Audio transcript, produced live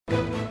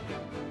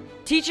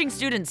Teaching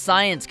students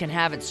science can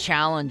have its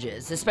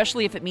challenges,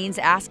 especially if it means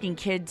asking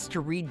kids to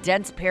read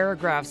dense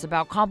paragraphs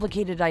about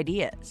complicated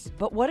ideas.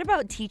 But what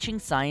about teaching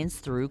science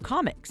through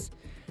comics?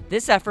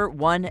 This effort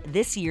won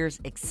this year's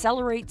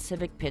Accelerate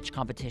Civic Pitch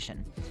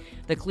competition.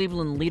 The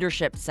Cleveland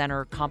Leadership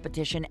Center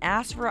competition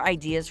asked for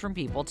ideas from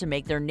people to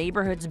make their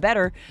neighborhoods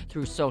better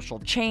through social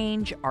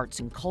change,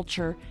 arts and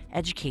culture,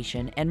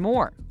 education, and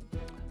more.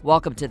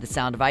 Welcome to The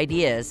Sound of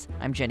Ideas.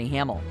 I'm Jenny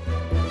Hamill.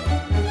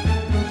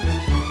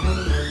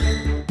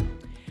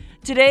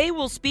 Today,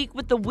 we'll speak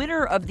with the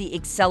winner of the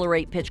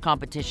Accelerate Pitch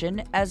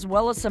competition, as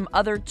well as some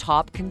other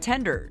top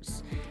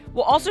contenders.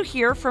 We'll also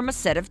hear from a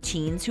set of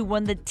teens who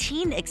won the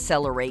Teen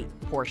Accelerate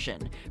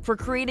portion for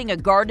creating a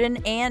garden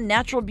and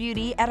natural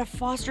beauty at a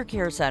foster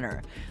care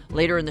center.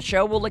 Later in the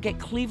show, we'll look at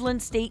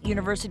Cleveland State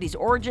University's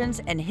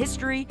origins and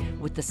history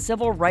with the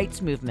civil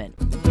rights movement.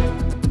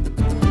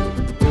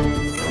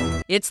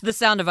 It's The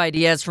Sound of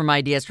Ideas from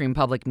IdeaStream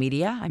Public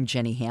Media. I'm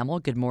Jenny Hamill.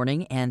 Good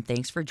morning, and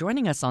thanks for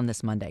joining us on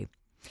this Monday.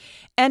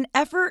 An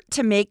effort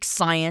to make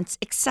science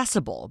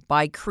accessible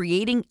by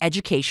creating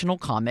educational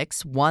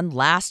comics won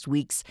last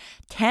week's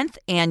 10th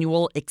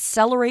annual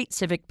Accelerate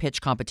Civic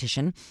Pitch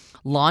competition,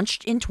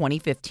 launched in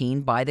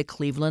 2015 by the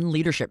Cleveland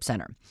Leadership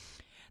Center.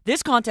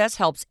 This contest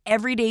helps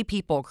everyday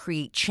people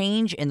create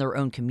change in their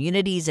own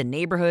communities and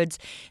neighborhoods,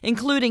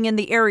 including in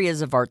the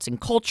areas of arts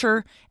and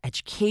culture,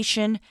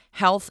 education,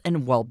 health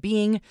and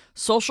well-being,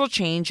 social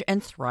change,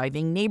 and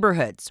thriving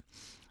neighborhoods.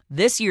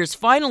 This year's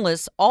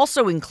finalists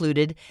also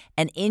included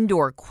an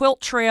indoor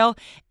quilt trail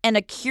and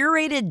a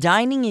curated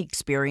dining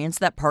experience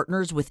that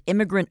partners with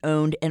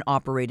immigrant-owned and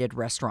operated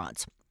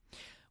restaurants.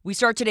 We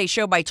start today's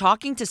show by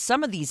talking to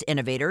some of these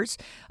innovators,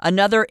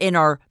 another in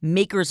our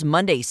Makers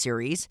Monday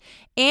series,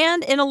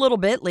 and in a little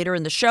bit later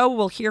in the show,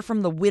 we'll hear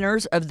from the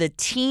winners of the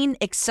Teen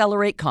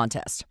Accelerate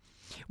contest.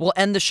 We'll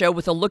end the show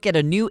with a look at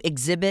a new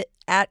exhibit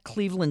at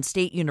Cleveland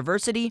State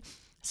University,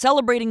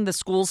 celebrating the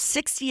school's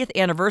 60th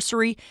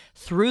anniversary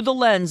through the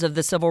lens of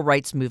the civil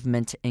rights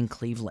movement in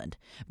Cleveland.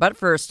 But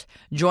first,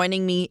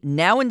 joining me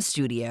now in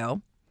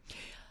studio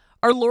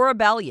are Laura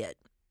Balliet,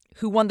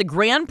 who won the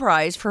grand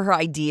prize for her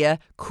idea,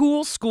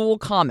 Cool School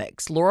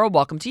Comics. Laura,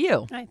 welcome to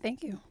you. Hi,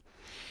 thank you.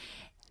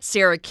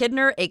 Sarah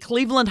Kidner, a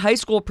Cleveland high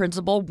school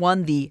principal,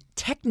 won the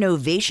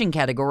Technovation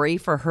category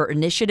for her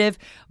initiative,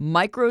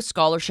 Micro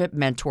Scholarship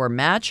Mentor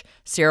Match.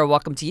 Sarah,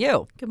 welcome to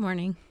you. Good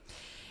morning.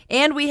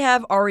 And we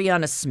have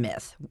Ariana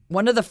Smith,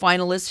 one of the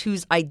finalists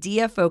whose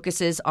idea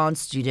focuses on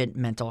student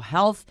mental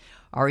health.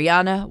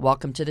 Ariana,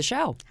 welcome to the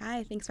show.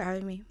 Hi, thanks for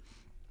having me.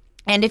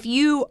 And if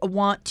you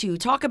want to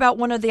talk about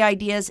one of the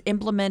ideas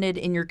implemented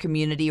in your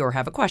community or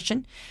have a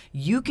question,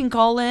 you can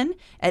call in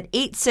at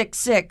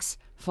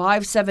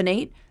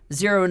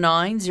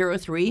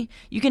 866-578-0903.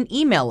 You can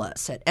email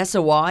us at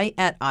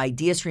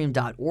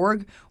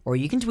soi@ideastream.org, or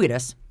you can tweet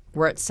us.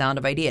 We're at Sound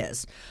of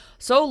Ideas.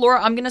 So,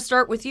 Laura, I'm going to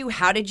start with you.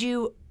 How did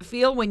you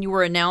feel when you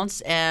were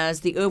announced as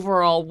the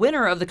overall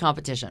winner of the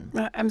competition?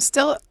 I'm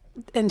still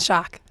in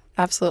shock.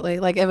 Absolutely.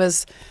 Like, it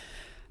was,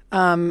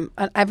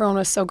 everyone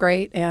was so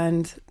great,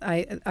 and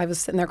I was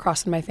sitting there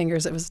crossing my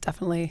fingers. It was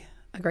definitely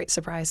a great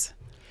surprise.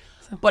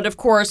 But, of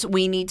course,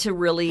 we need to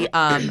really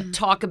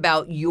talk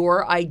about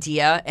your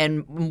idea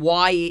and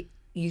why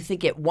you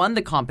think it won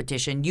the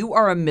competition. You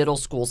are a middle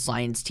school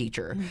science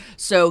teacher. Mm-hmm.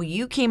 So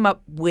you came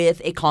up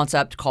with a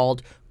concept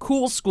called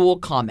Cool School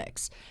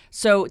Comics.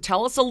 So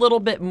tell us a little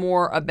bit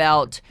more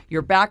about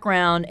your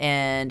background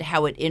and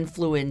how it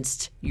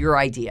influenced your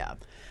idea.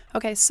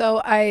 Okay, so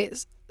I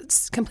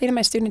completed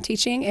my student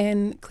teaching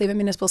in Cleveland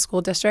Municipal School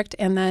District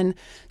and then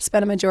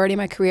spent a majority of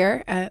my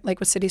career at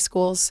Lakewood City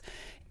Schools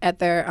at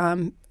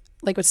their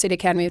Lakewood City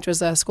Academy, which was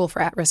a school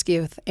for at-risk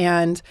youth.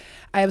 And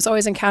I was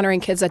always encountering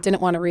kids that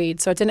didn't want to read.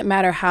 So it didn't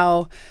matter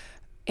how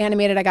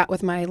animated I got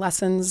with my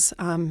lessons,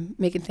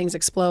 making things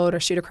explode or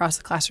shoot across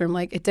the classroom.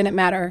 Like, it didn't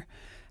matter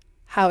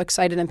how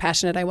excited and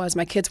passionate I was.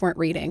 My kids weren't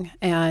reading.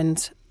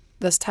 And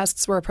those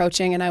tests were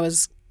approaching, and I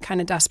was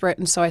kind of desperate.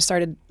 And so I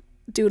started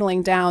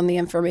doodling down the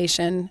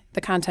information,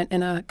 the content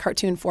in a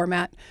cartoon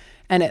format,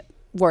 and it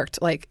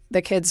worked. Like,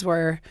 the kids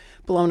were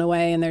blown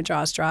away and their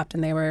jaws dropped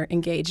and they were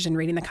engaged in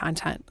reading the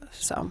content.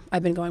 So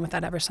I've been going with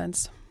that ever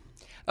since.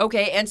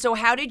 Okay, and so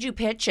how did you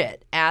pitch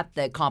it at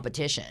the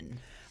competition?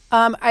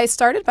 I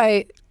started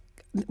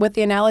with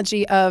the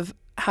analogy of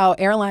how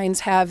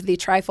airlines have the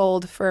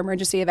trifold for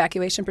emergency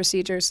evacuation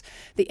procedures.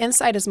 The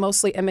inside is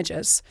mostly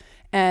images.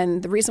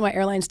 And the reason why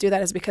airlines do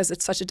that is because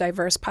it's such a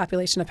diverse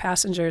population of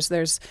passengers.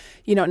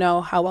 You don't know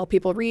how well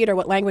people read or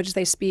what language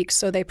they speak,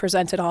 so they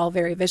present it all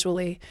very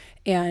visually.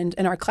 And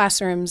in our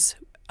classrooms,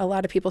 a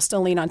lot of people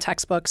still lean on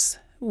textbooks,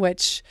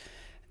 which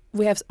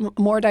we have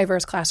more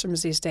diverse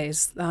classrooms these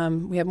days.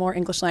 We have more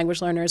English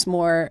language learners,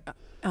 more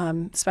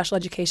special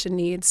education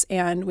needs,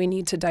 and we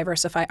need to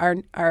diversify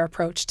our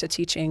approach to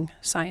teaching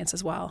science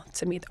as well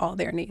to meet all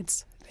their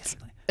needs,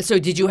 basically. So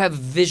did you have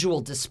visual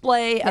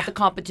display at the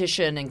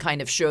competition and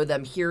kind of show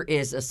them here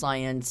is a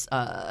science,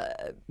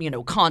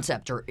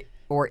 concept or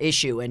or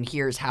issue, and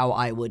here's how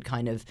I would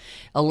kind of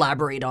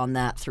elaborate on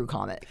that through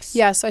comics.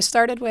 Yeah, so I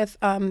started with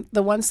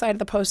the one side of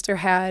the poster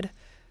had,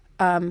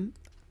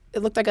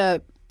 it looked like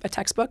a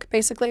textbook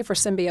basically for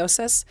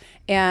symbiosis,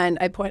 and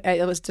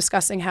I was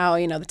discussing how,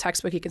 the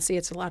textbook, you can see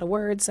it's a lot of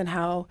words and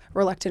how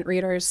reluctant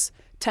readers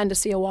tend to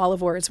see a wall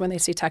of words when they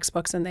see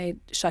textbooks and they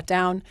shut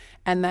down.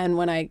 And then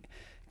when I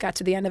got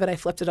to the end of it, I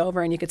flipped it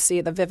over and you could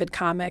see the vivid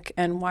comic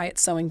and why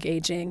it's so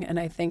engaging. And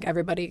I think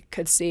everybody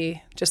could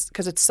see, just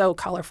because it's so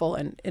colorful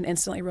and it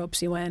instantly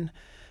ropes you in.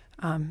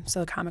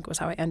 So the comic was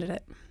how I ended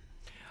it.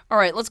 All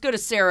right, let's go to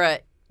Sarah.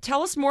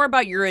 Tell us more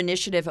about your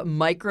initiative,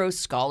 Micro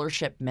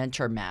Scholarship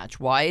Mentor Match.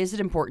 Why is it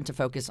important to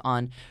focus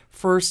on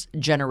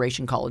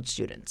first-generation college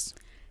students?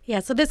 Yeah,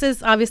 so this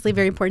is obviously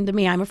very important to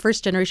me. I'm a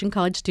first-generation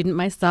college student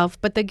myself,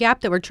 but the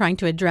gap that we're trying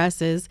to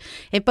address is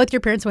if both your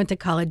parents went to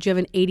college, you have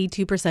an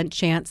 82%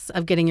 chance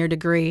of getting your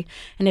degree.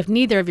 And if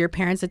neither of your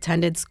parents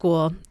attended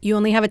school, you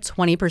only have a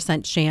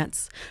 20%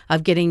 chance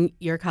of getting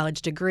your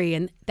college degree.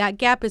 And that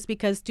gap is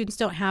because students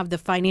don't have the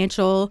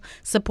financial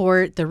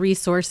support, the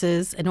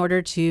resources in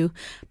order to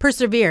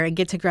persevere and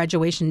get to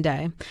graduation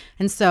day.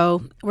 And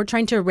so we're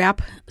trying to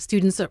wrap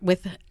students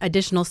with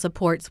additional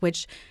supports,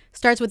 which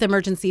starts with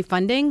emergency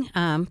funding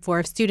for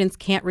if students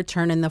can't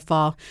return in the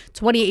fall.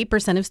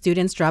 28% of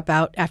students drop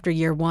out after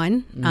year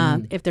one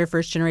if they're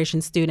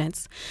first-generation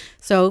students.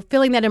 So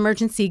filling that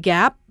emergency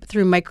gap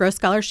through micro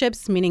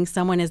scholarships, meaning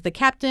someone is the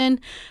captain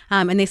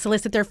and they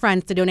solicit their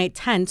friends to donate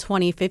 $10,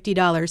 $20,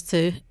 $50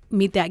 to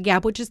meet that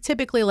gap, which is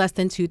typically less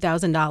than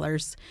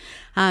 $2,000.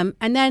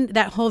 And then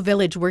that whole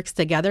village works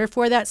together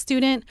for that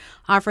student,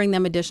 offering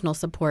them additional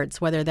supports,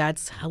 whether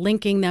that's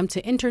linking them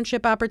to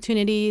internship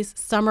opportunities,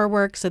 summer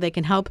work so they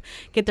can help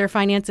get their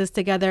finances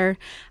together,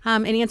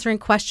 and answering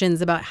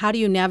questions about how do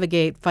you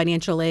navigate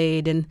financial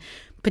aid and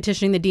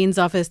petitioning the dean's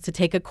office to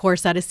take a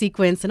course out of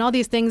sequence and all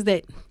these things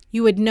that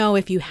you would know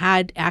if you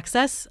had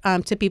access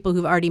to people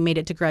who've already made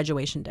it to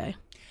graduation day.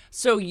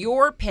 So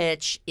your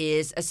pitch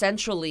is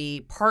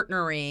essentially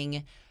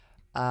partnering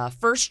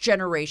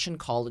first-generation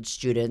college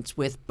students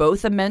with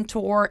both a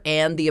mentor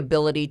and the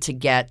ability to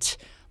get,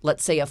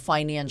 let's say, a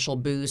financial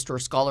boost or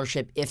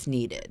scholarship if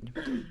needed.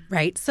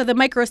 Right. So the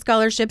micro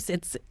scholarships,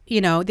 it's,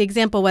 the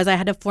example was I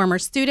had a former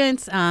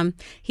student.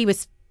 He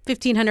was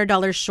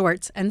 $1,500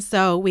 short. And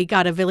so we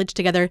got a village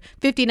together.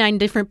 59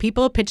 different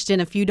people pitched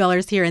in a few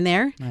dollars here and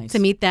there to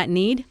meet that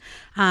need.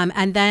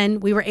 And then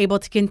we were able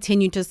to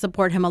continue to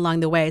support him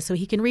along the way. So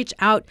he can reach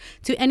out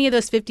to any of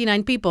those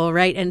 59 people,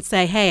 right, and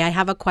say, hey, I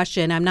have a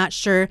question. I'm not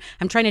sure.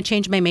 I'm trying to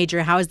change my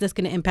major. How is this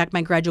going to impact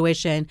my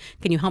graduation?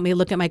 Can you help me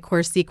look at my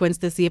course sequence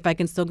to see if I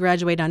can still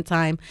graduate on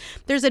time?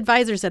 There's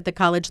advisors at the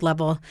college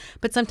level,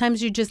 but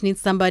sometimes you just need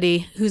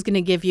somebody who's going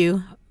to give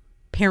you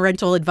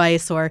parental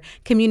advice or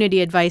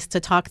community advice to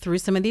talk through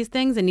some of these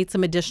things and need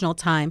some additional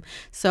time.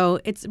 So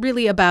it's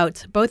really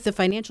about both the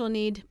financial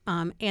need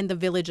and the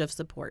village of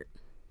support.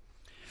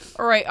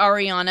 All right,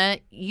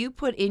 Ariana, you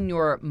put in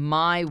your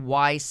My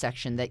Why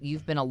section that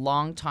you've been a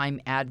longtime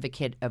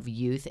advocate of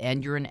youth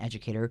and you're an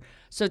educator.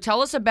 So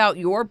tell us about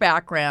your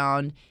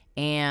background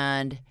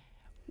and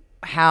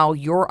how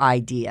your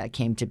idea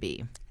came to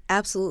be.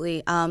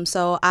 Absolutely.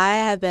 So I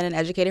have been an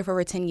educator for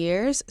over 10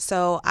 years.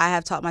 So I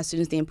have taught my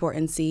students the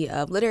importance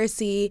of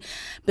literacy,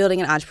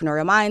 building an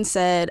entrepreneurial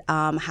mindset,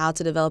 how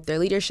to develop their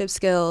leadership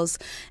skills.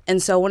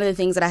 And so one of the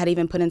things that I had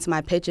even put into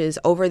my pitches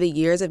over the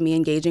years of me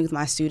engaging with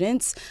my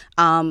students,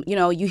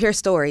 you hear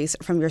stories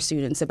from your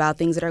students about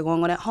things that are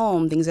going on at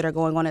home, things that are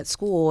going on at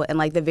school, and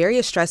like the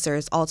various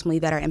stressors ultimately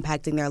that are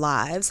impacting their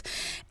lives.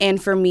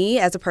 And for me,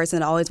 as a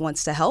person that always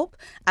wants to help,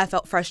 I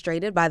felt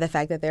frustrated by the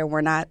fact that there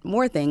were not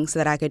more things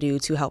that I could do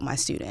to help my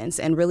students,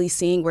 and really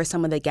seeing where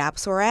some of the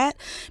gaps were at,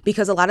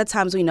 because a lot of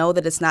times we know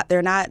that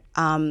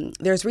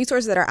there's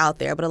resources that are out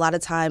there, but a lot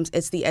of times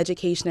it's the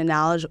education and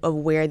knowledge of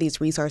where these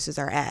resources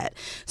are at.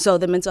 So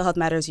the Mental Health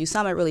Matters Youth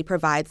Summit really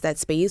provides that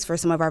space for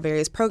some of our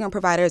various program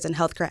providers and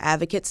healthcare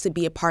advocates to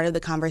be a part of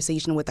the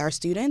conversation with our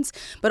students,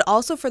 but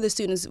also for the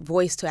students'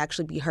 voice to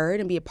actually be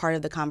heard and be a part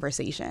of the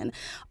conversation.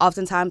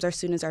 Oftentimes our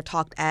students are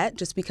talked at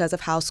just because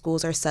of how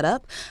schools are set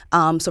up.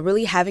 So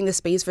really having the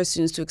space for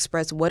students to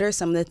express what are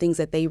some of the things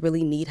that they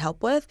really need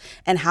help with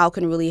and how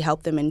can really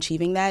help them in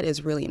achieving that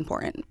is really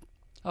important.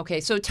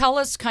 Okay, so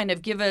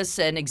give us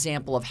an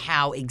example of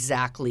how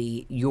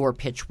exactly your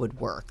pitch would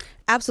work.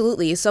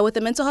 Absolutely. So with the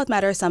Mental Health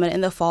Matters Summit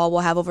in the fall, we'll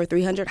have over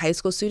 300 high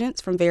school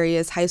students from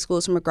various high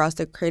schools from across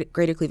the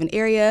greater Cleveland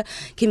area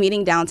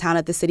convening downtown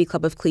at the City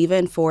Club of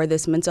Cleveland for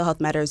this Mental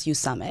Health Matters Youth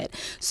Summit.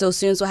 So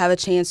students will have a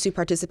chance to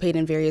participate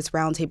in various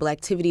roundtable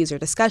activities or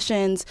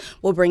discussions.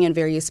 We'll bring in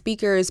various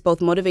speakers, both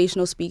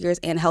motivational speakers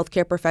and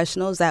healthcare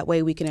professionals. That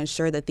way we can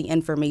ensure that the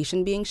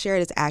information being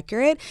shared is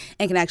accurate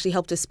and can actually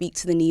help to speak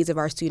to the needs of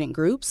our student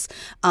groups.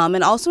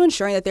 And also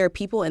ensuring that there are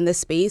people in this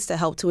space to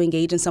help to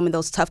engage in some of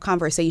those tough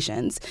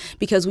conversations,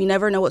 because we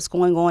never know what's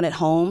going on at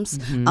homes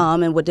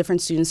and what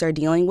different students are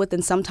dealing with.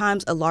 And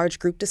sometimes a large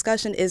group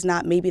discussion is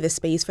not maybe the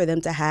space for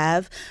them to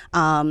have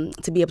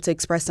to be able to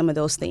express some of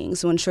those things.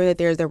 So ensure that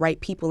there's the right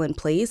people in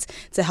place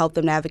to help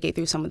them navigate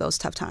through some of those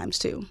tough times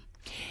too.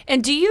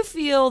 And do you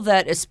feel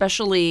that,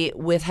 especially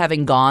with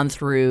having gone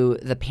through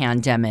the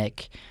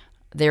pandemic,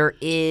 there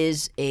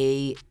is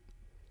a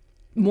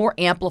more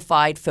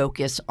amplified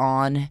focus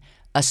on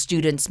a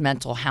student's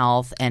mental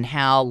health and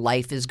how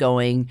life is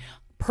going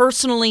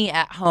personally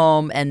at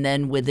home and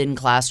then within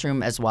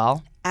classroom as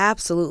well?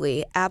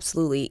 Absolutely.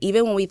 Absolutely.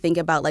 Even when we think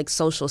about like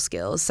social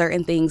skills,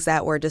 certain things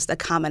that were just a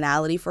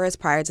commonality for us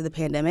prior to the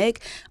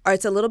pandemic, or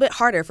it's a little bit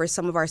harder for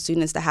some of our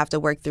students to have to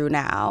work through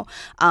now.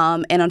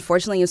 And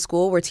unfortunately in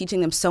school, we're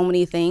teaching them so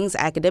many things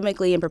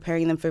academically and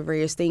preparing them for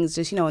various things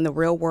just, in the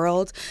real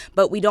world.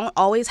 But we don't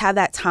always have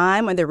that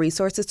time or the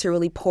resources to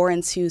really pour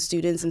into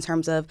students in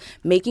terms of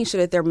making sure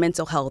that their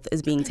mental health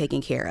is being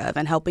taken care of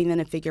and helping them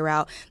to figure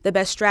out the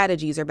best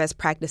strategies or best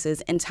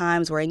practices in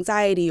times where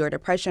anxiety or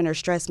depression or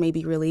stress may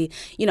be really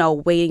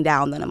weighing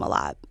down on them a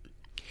lot.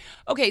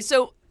 Okay,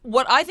 so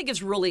what I think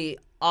is really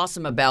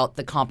awesome about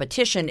the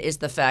competition is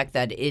the fact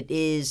that it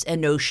is a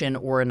notion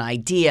or an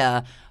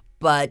idea,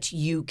 but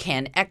you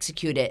can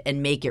execute it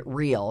and make it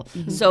real.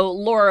 Mm-hmm. So,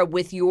 Laura,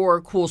 with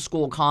your Cool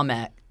School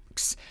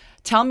comics,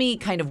 tell me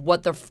kind of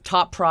what the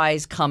top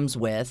prize comes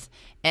with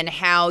and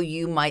how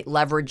you might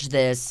leverage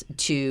this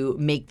to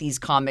make these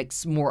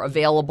comics more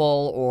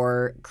available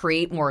or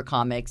create more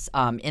comics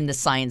in the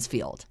science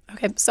field.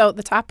 Okay, so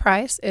the top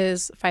prize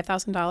is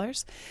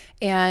 $5,000,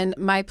 and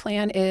my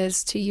plan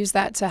is to use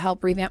that to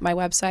help revamp my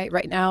website.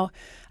 Right now,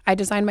 I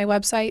designed my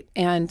website,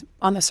 and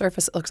on the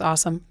surface, it looks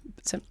awesome.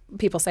 So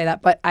people say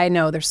that, but I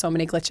know there's so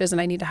many glitches, and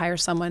I need to hire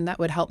someone that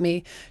would help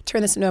me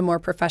turn this into a more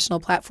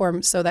professional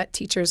platform so that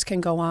teachers can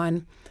go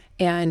on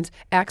and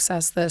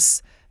access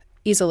this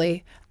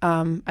easily.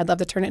 I'd love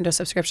to turn it into a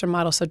subscription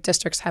model so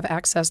districts have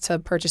access to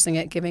purchasing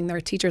it, giving their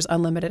teachers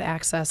unlimited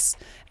access.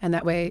 And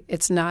that way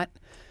it's not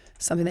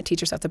something that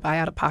teachers have to buy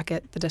out of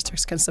pocket. The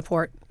districts can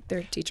support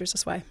their teachers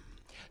this way.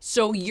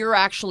 So you're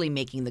actually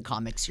making the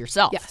comics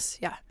yourself? Yes,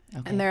 yeah.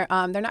 Okay. And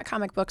they're not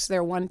comic books.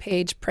 They're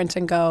one-page print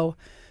and go.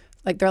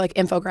 They're like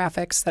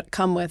infographics that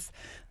come with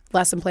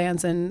lesson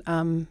plans and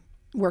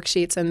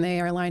worksheets, and they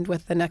are aligned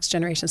with the next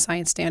generation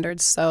science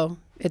standards. So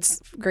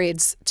it's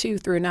grades 2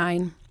 through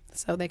 9.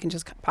 So they can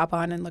just pop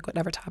on and look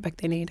whatever topic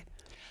they need.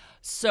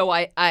 So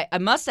I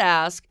must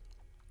ask,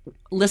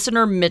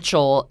 listener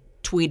Mitchell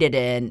tweeted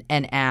in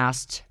and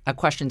asked a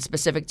question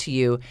specific to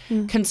you,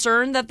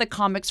 concerned that the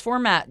comics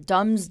format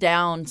dumbs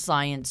down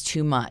science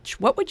too much.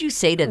 What would you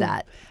say to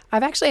that?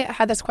 I've actually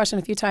had this question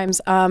a few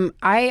times.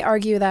 I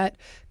argue that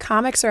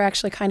comics are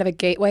actually kind of a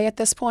gateway at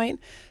this point.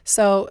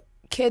 So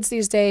kids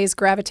these days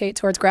gravitate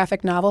towards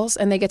graphic novels,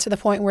 and they get to the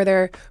point where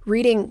they're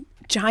reading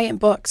giant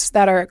books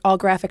that are all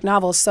graphic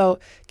novels. So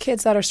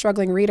kids that are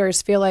struggling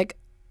readers feel like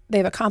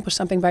they've accomplished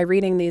something by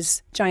reading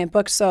these giant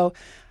books. So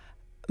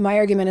my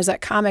argument is that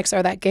comics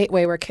are that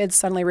gateway where kids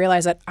suddenly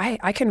realize that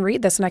I can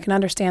read this and I can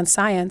understand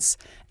science.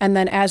 And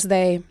then as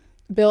they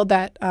build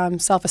that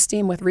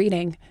self-esteem with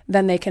reading,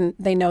 then they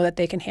know that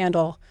they can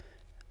handle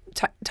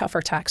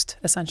tougher text,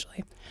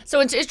 essentially.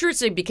 So it's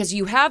interesting because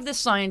you have this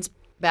science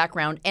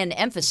background and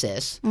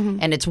emphasis,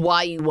 and it's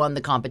why you won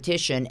the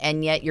competition,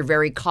 and yet you're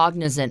very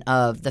cognizant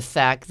of the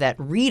fact that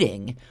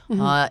reading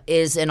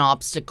is an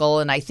obstacle.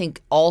 And I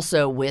think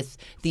also with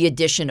the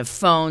addition of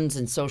phones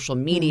and social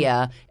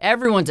media,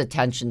 everyone's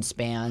attention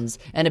spans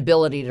and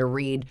ability to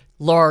read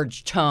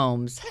large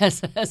tomes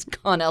has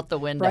gone out the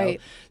window. Right.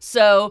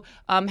 So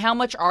how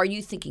much are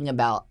you thinking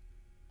about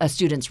a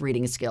student's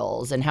reading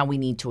skills and how we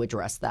need to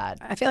address that?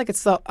 I feel like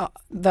it's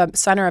the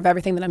center of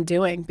everything that I'm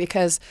doing,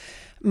 because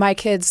my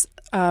kids,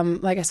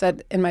 like I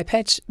said in my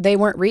pitch, they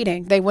weren't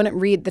reading. They wouldn't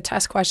read the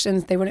test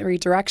questions. They wouldn't read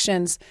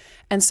directions.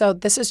 And so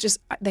this is just,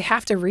 they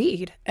have to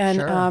read. And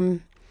Sure.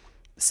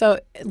 So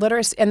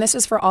literacy, and this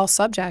is for all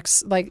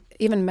subjects, like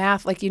even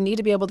math, like you need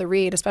to be able to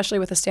read, especially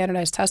with a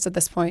standardized test at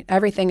this point.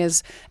 Everything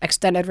is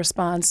extended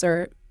response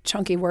or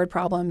chunky word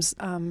problems.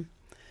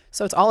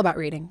 So it's all about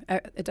reading.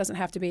 It doesn't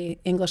have to be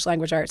English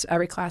language arts.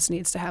 Every class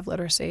needs to have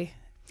literacy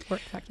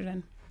work factored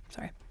in.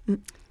 Sorry.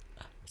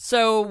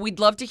 So we'd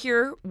love to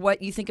hear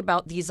what you think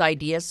about these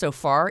ideas so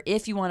far.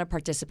 If you want to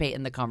participate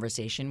in the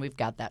conversation, we've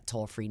got that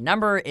toll-free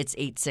number. It's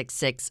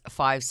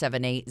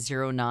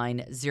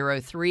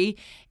 866-578-0903.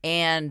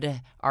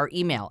 And our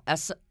email,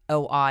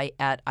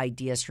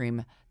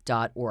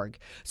 soi@ideastream.org.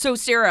 So,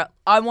 Sarah,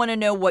 I want to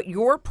know what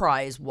your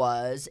prize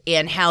was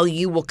and how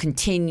you will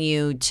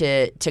continue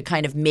to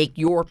kind of make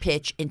your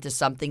pitch into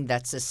something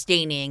that's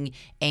sustaining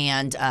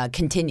and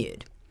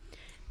continued.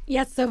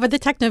 Yes, so for the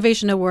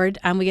Technovation Award,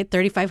 we get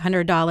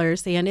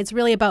 $3,500, and it's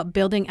really about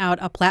building out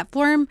a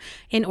platform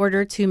in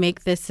order to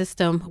make this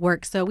system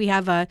work. So we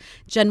have a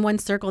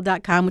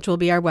gen1circle.com, which will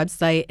be our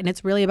website, and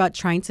it's really about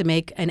trying to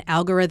make an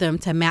algorithm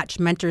to match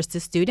mentors to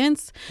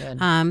students,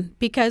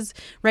 because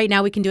right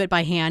now we can do it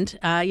by hand.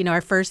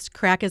 Our first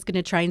crack is going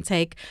to try and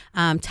take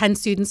 10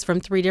 students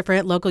from 3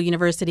 different local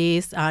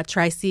universities,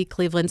 Tri-C,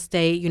 Cleveland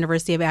State,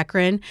 University of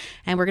Akron,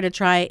 and we're going to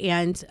try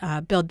and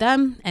build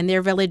them and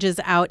their villages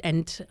out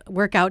and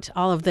work out out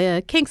all of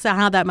the kinks on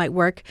how that might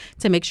work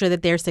to make sure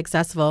that they're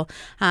successful.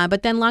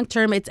 But then long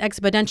term, it's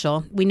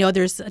exponential. We know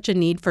there's such a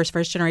need for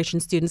first generation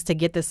students to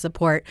get this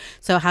support.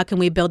 So how can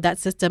we build that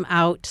system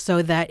out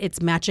so that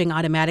it's matching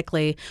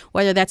automatically,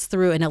 whether that's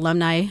through an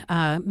alumni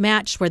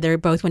match where they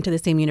both went to the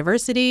same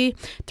university,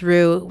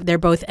 through they're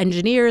both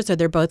engineers or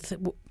they're both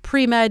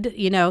pre-med,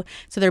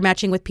 so they're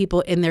matching with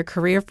people in their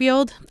career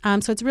field.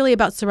 So it's really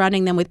about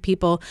surrounding them with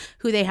people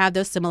who they have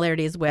those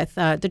similarities with.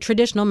 The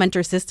traditional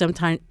mentor system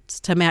tends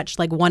to match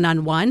like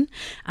one-on-one.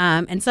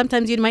 And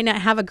sometimes you might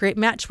not have a great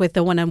match with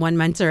the one-on-one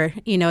mentor.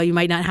 You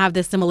might not have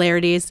the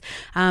similarities.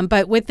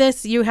 But with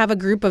this, you have a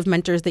group of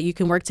mentors that you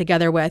can work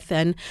together with.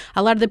 And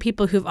a lot of the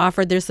people who've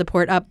offered their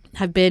support up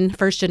have been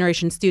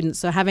first-generation students.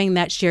 So having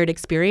that shared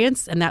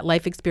experience and that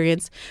life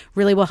experience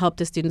really will help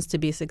the students to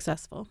be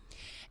successful.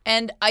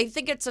 And I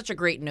think it's such a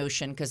great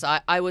notion because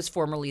I was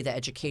formerly the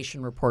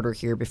education reporter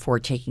here before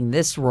taking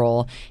this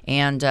role,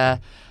 and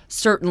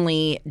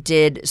certainly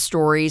did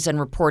stories and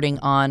reporting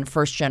on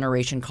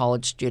first-generation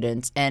college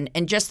students. And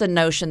just the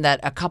notion that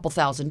a couple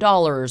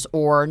 $1,000s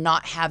or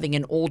not having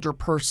an older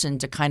person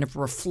to kind of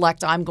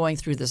reflect, I'm going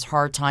through this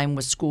hard time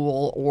with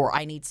school or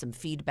I need some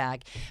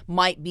feedback,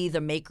 might be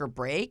the make or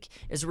break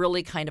is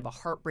really kind of a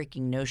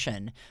heartbreaking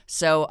notion.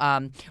 So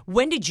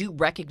when did you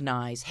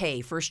recognize,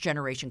 hey,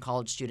 first-generation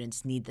college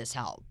students need this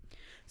help?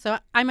 So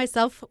I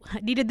myself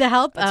needed the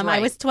help. Right. I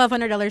was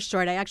 $1,200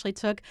 short. I actually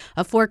took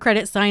a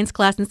 4-credit science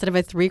class instead of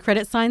a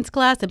 3-credit science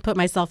class and put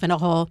myself in a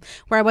hole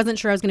where I wasn't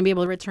sure I was going to be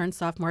able to return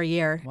sophomore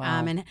year.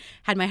 Wow. And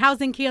had my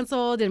housing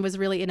canceled and was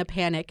really in a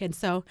panic. And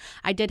so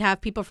I did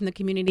have people from the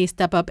community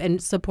step up and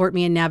support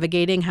me in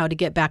navigating how to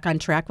get back on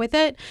track with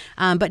it.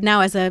 But now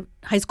as a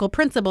high school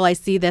principal, I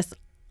see this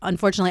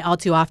unfortunately all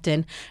too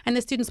often. And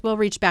the students will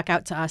reach back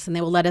out to us and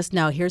they will let us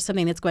know, here's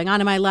something that's going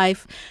on in my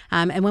life.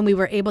 And when we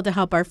were able to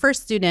help our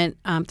first student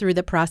through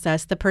the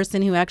process, the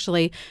person who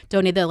actually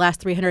donated the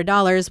last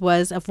 $300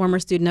 was a former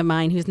student of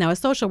mine who's now a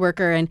social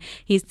worker. And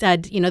he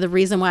said, the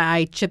reason why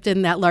I chipped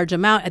in that large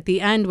amount at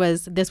the end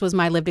was this was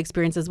my lived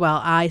experience as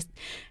well. I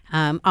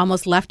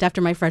almost left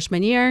after my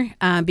freshman year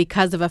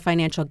because of a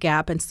financial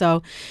gap. And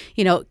so,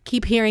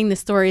 keep hearing the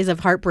stories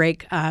of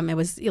heartbreak. It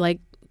was like,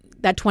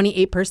 that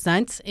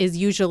 28% is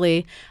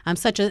usually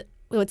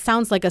it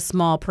sounds like a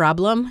small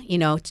problem,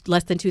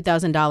 less than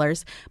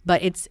 $2,000,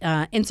 but it's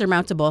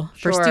insurmountable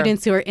for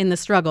students who are in the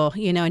struggle,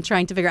 and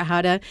trying to figure out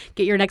how to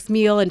get your next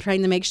meal and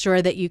trying to make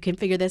sure that you can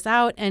figure this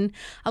out. And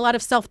a lot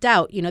of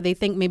self-doubt, they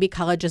think maybe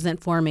college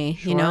isn't for me,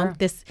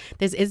 this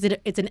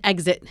it's an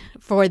exit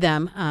for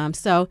them.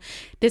 So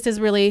this is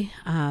really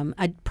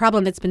a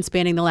problem that's been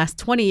spanning the last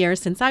 20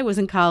 years since I was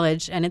in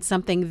college. And it's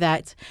something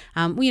that,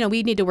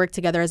 we need to work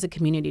together as a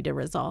community to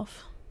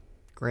resolve.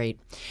 Great.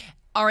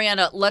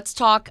 Ariana, let's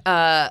talk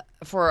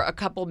for a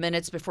couple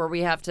minutes before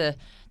we have to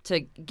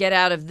get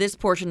out of this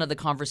portion of the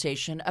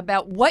conversation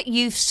about what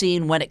you've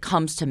seen when it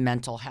comes to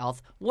mental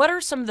health. What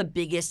are some of the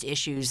biggest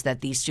issues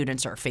that these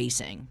students are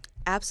facing?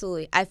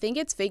 Absolutely. I think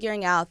it's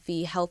figuring out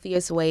the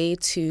healthiest way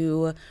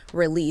to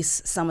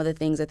release some of the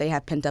things that they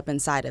have pent up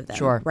inside of them.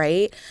 Sure.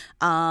 Right?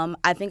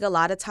 I think a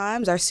lot of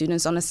times our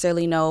students don't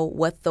necessarily know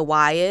what the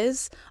why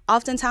is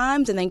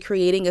oftentimes, and then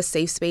creating a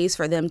safe space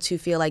for them to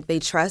feel like they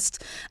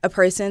trust a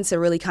person to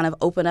really kind of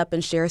open up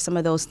and share some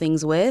of those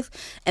things with,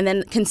 and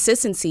then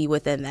consistency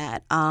within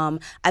that.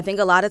 I think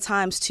a lot of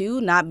times,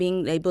 too, not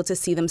being able to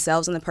see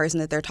themselves in the person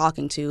that they're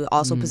talking to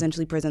also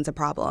potentially presents a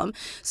problem.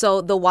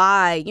 So the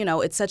why,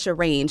 it's such a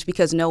range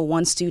because no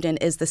one student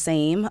is the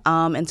same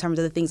in terms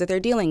of the things that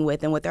they're dealing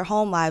with and what their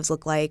home lives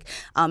look like,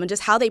 and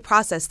just how they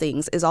process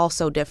things is all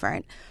so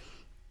different.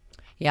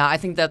 Yeah, I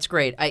think that's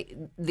great.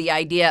 The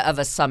idea of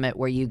a summit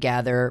where you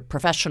gather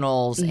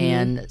professionals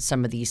and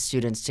some of these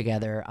students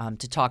together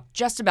to talk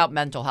just about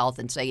mental health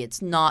and say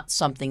it's not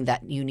something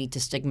that you need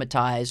to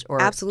stigmatize or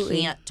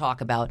can't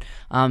talk about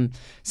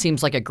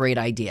seems like a great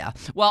idea.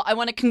 Well, I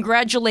want to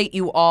congratulate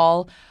you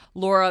all.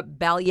 Laura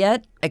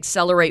Balliet,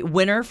 Accelerate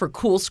winner for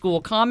Cool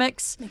School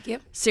Comics. Thank you.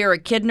 Sarah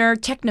Kidner,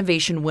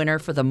 Technovation winner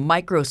for the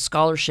Micro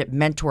Scholarship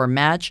Mentor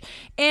Match.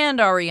 And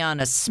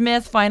Ariana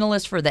Smith,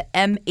 finalist for the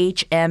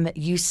MHM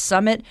Youth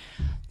Summit.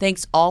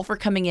 Thanks all for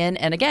coming in.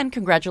 And again,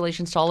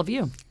 congratulations to all of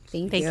you.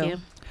 Thank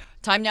you.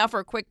 Time now for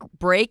a quick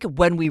break.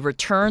 When we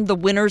return, the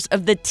winners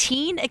of the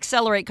Teen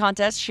Accelerate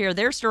contest share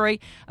their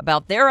story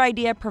about their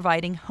idea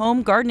providing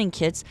home gardening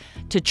kits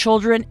to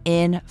children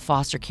in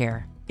foster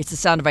care. It's The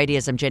Sound of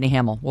Ideas. I'm Jenny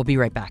Hamill. We'll be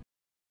right back.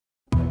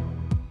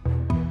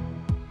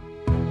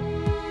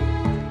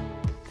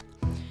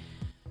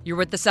 You're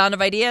with The Sound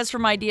of Ideas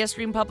from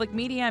IdeaStream Public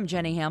Media. I'm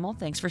Jenny Hamill.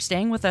 Thanks for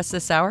staying with us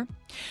this hour.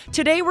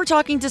 Today, we're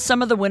talking to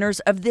some of the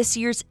winners of this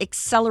year's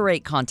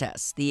Accelerate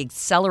contest. The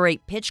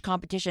Accelerate Pitch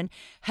Competition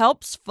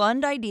helps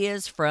fund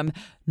ideas from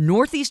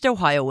Northeast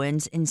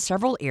Ohioans in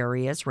several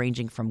areas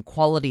ranging from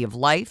quality of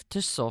life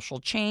to social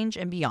change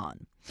and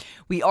beyond.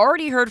 We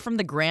already heard from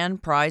the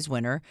grand prize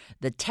winner,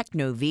 the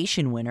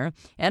Technovation winner,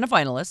 and a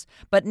finalist,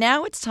 but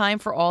now it's time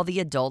for all the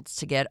adults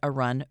to get a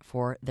run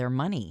for their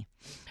money.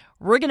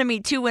 we're going to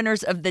meet two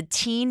winners of the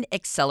Teen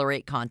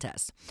Accelerate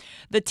contest.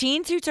 The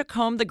teens who took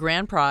home the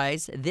grand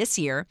prize this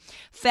year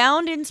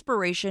found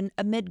inspiration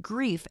amid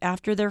grief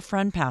after their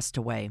friend passed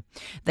away.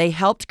 They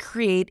helped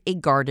create a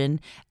garden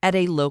at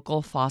a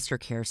local foster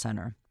care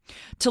center.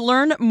 To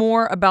learn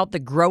more about the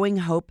Growing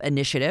Hope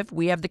initiative,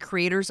 we have the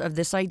creators of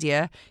this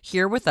idea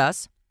here with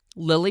us,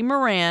 Lily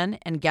Moran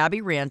and Gabby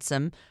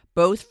Ransom,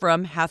 both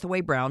from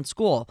Hathaway Brown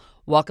School.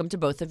 Welcome to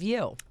both of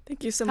you.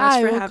 Thank you so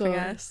much for having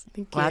us.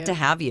 Glad to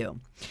have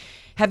you.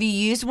 Have you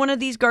used one of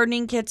these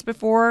gardening kits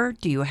before?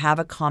 Do you have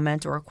a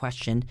comment or a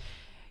question?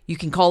 You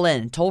can call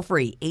in toll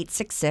free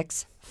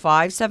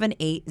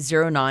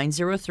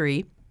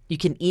 866-578-0903. You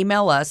can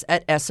email us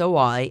at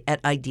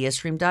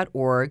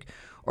soi@ideastream.org,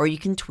 or you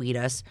can tweet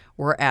us.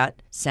 We're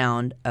at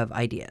Sound of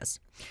Ideas.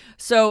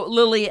 So,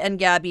 Lily and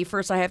Gabby,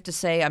 first I have to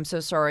say I'm so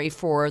sorry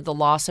for the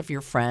loss of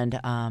your friend.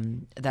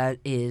 That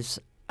is,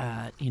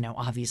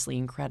 obviously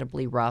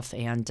incredibly rough.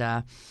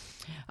 And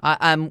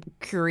I'm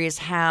curious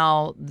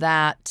how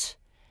that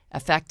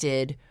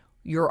affected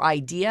your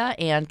idea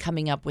and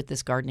coming up with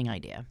this gardening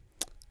idea.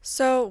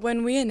 So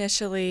when we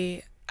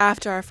initially,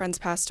 after our friends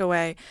passed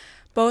away,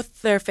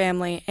 both their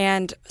family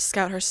and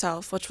Scout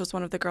herself, which was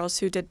one of the girls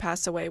who did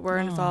pass away, were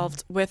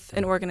involved with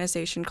an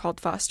organization called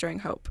Fostering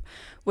Hope,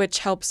 which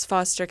helps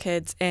foster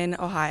kids in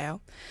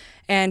Ohio.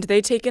 And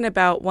they take in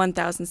about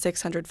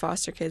 1,600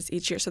 foster kids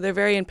each year, so they're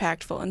very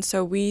impactful. And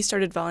so we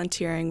started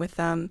volunteering with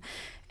them.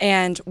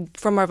 And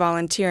from our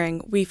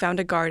volunteering, we found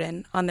a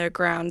garden on their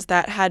grounds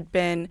that had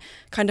been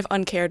kind of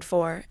uncared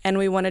for, and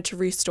we wanted to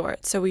restore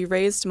it. So we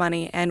raised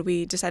money, and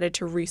we decided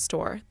to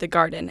restore the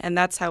garden, and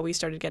that's how we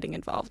started getting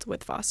involved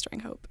with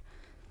Fostering Hope.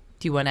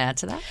 Do you want to add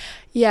to that?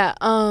 Yeah,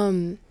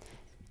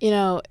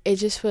 it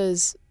just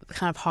was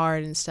kind of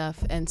hard and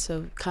stuff, and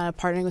so kind of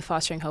partnering with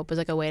Fostering Hope was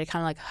like a way to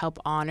kind of like help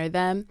honor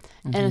them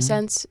in a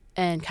sense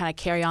and kind of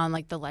carry on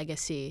like the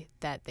legacy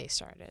that they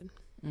started.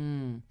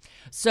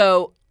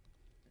 So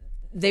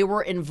they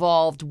were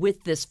involved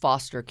with this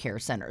foster care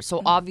center.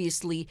 So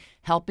obviously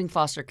helping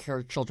foster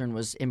care children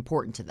was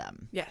important to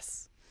them.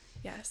 Yes.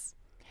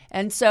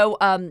 And so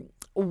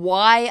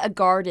why a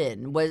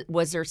garden?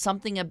 Was there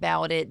something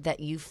about it that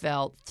you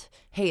felt,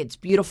 hey, it's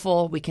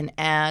beautiful, we can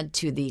add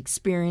to the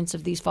experience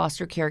of these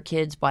foster care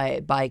kids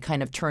by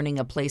kind of turning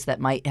a place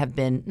that might have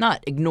been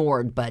not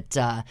ignored, but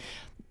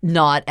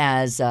not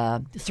as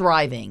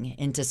thriving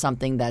into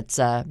something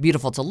that's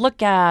beautiful to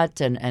look at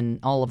and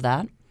all of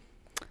that?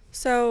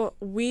 So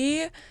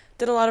we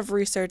did a lot of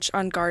research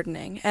on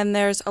gardening, and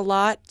there's a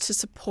lot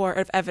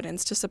of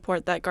evidence to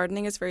support that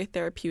gardening is very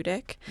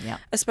therapeutic,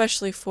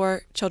 especially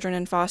for children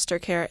in foster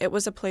care. It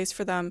was a place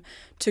for them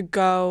to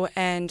go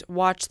and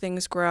watch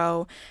things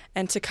grow,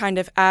 and to kind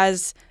of,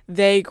 as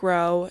they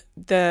grow,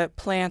 the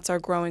plants are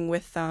growing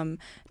with them.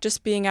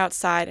 Just being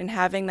outside and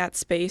having that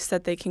space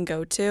that they can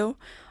go to,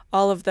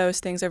 all of those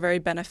things are very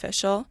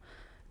beneficial.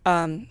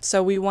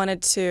 So we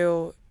wanted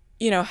to,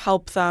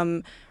 help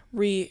them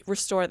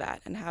restore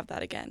that and have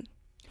that again.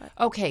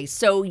 Okay,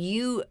 so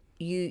you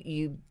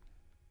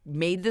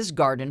made this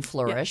garden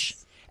flourish,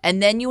 Yes.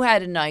 and then you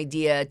had an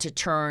idea to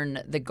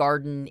turn the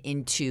garden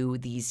into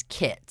these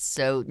kits.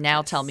 So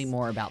now tell me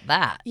more about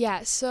that.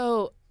 Yeah,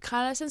 so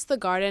kind of since the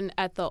garden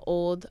at the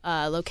old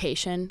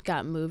location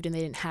got moved and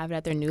they didn't have it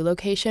at their new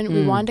location,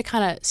 we wanted to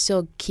kind of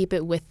still keep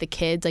it with the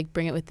kids,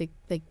 bring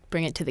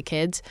it to the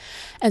kids.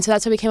 And so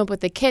that's how we came up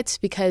with the kits,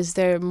 because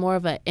they're more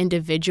of an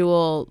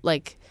individual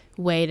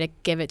way to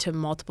give it to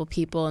multiple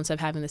people instead of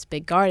having this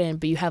big garden,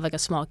 but you have a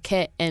small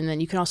kit, and then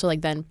you can also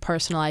then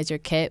personalize your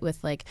kit with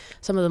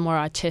some of the more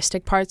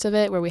artistic parts of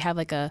it, where we have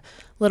a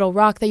little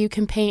rock that you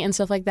can paint and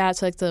stuff like that,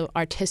 so the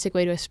artistic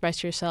way to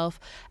express yourself,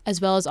 as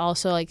well as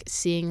also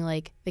seeing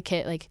the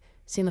kit,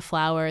 seeing the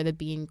flower, the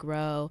bean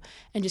grow,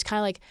 and just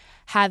kind of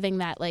having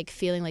that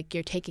feeling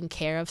you're taking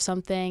care of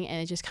something,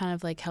 and it just kind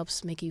of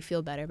helps make you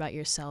feel better about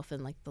yourself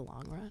in the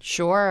long run.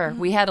 Sure.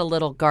 We had a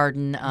little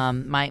garden,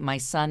 my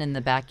son in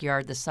the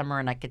backyard this summer,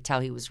 and I could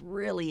tell he was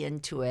really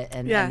into it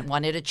and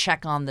wanted to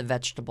check on the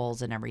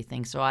vegetables and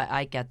everything. So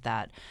I get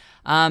that.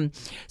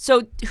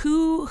 So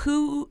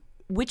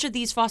which of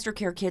these foster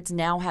care kids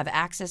now have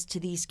access to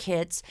these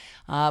kits?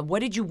 What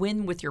did you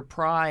win with your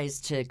prize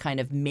to kind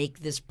of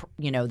make this,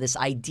 this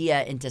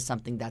idea into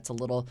something that's a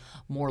little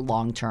more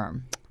long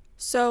term?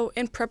 So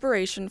in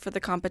preparation for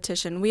the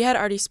competition, we had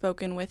already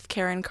spoken with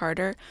Karen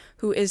Carter,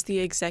 who is the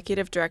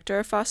executive director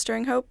of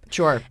Fostering Hope.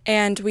 Sure.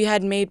 And we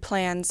had made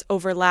plans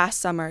over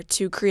last summer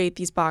to create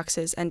these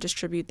boxes and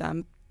distribute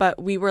them,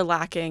 but we were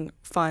lacking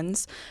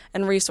funds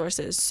and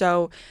resources.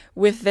 So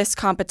with this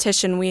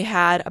competition, we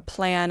had a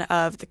plan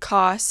of the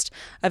cost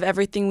of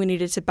everything we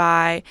needed to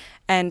buy,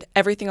 and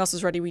everything else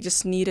was ready. We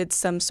just needed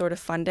some sort of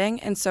funding.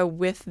 And so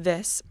with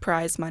this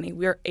prize money,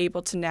 we are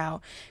able to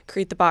now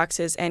create the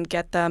boxes and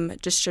get them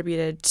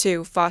distributed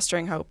to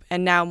Fostering Hope,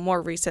 and now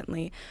more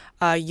recently,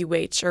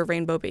 UH, or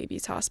Rainbow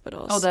Babies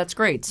Hospitals. Oh, that's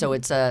great. So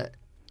it's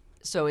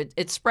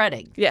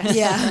spreading. Yes.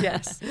 Yeah.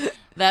 Yes.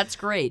 That's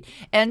great.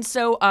 And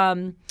so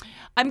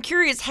I'm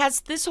curious,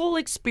 has this whole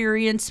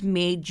experience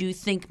made you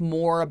think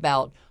more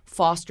about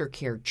foster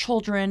care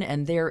children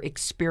and their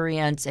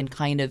experience and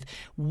kind of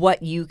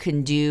what you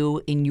can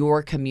do in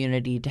your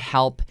community to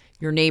help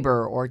your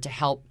neighbor or to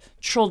help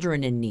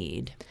children in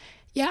need?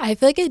 Yeah, I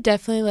feel like it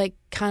definitely like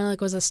kind of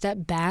like was a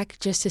step back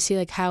just to see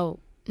like how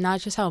not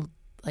just how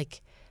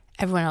like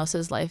everyone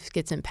else's life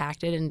gets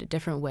impacted in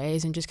different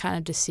ways, and just kind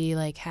of to see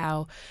like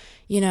how,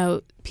 you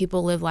know,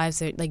 people live lives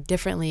that, like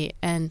differently.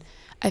 And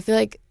I feel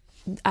like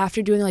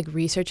after doing like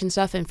research and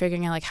stuff and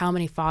figuring out like how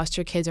many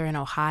foster kids are in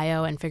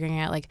Ohio and figuring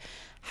out like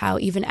how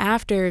even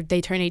after they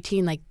turn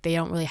 18, like they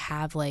don't really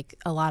have like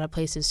a lot of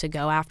places to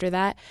go after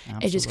that.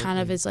 Absolutely. It just kind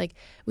of is like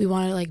we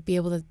want to like be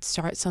able to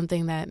start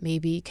something that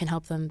maybe can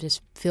help them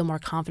just feel more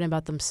confident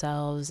about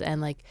themselves,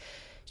 and like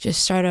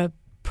just start a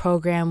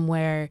program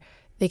where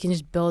they can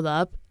just build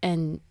up,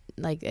 and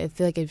like I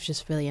feel like it's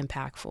just really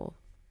impactful.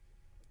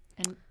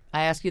 And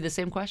I ask you the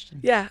same question.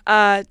 Yeah,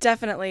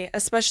 definitely.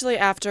 Especially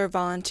after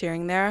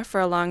volunteering there for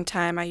a long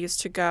time, I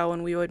used to go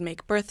and we would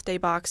make birthday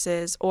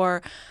boxes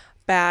or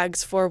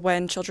bags for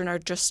when children are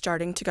just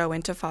starting to go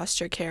into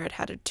foster care. It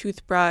had a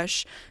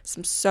toothbrush,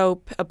 some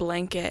soap, a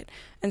blanket.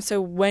 And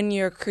so when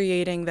you're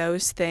creating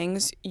those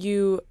things,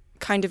 you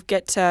kind of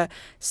get to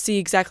see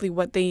exactly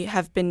what they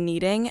have been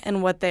needing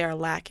and what they are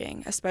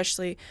lacking,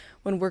 especially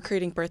when we're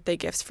creating birthday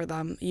gifts for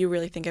them. You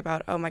really think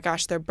about, oh my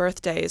gosh, their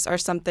birthdays are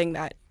something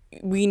that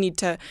we need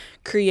to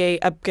create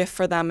a gift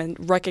for them and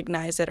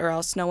recognize it, or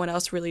else no one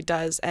else really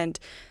does. And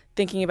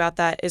thinking about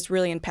that is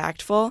really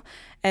impactful,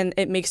 and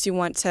it makes you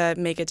want to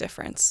make a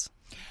difference.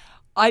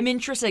 I'm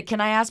interested.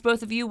 Can I ask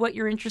both of you what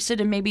you're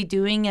interested in maybe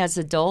doing as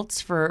adults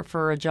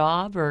for a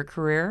job or a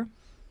career?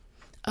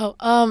 Oh,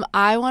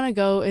 I want to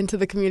go into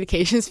the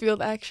communications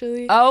field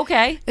actually. Oh,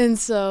 okay. And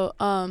so,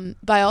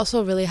 but I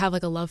also really have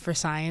like a love for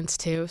science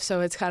too.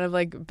 So it's kind of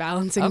like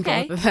balancing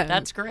both of them.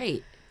 That's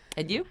great.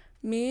 And you?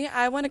 Me,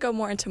 I want to go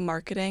more into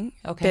marketing,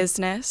 Okay.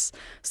 business.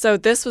 So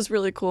this was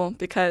really cool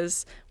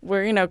because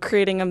we're,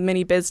 creating a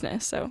mini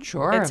business. So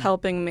Sure. it's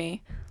helping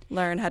me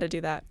learn how to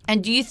do that.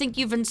 And do you think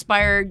you've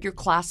inspired your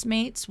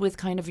classmates with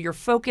kind of your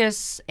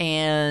focus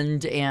and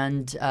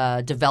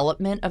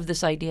development of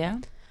this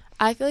idea?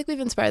 I feel like we've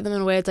inspired them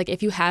in a way. It's like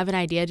if you have an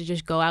idea to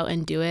just go out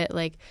and do it,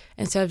 like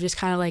instead of just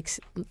kind of like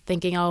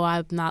thinking, oh,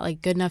 I'm not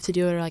like good enough to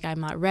do it, or like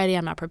I'm not ready,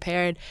 I'm not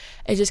prepared.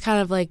 It's just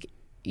kind of like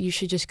you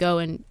should just go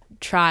and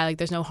try. Like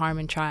there's no harm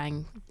in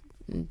trying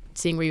and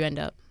seeing where you end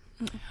up.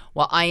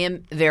 Well, I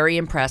am very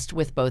impressed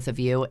with both of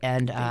you,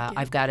 and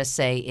I've got to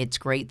say it's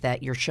great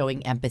that you're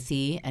showing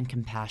empathy and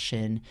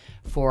compassion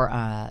for,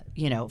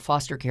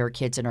 foster care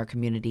kids in our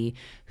community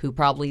who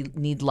probably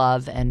need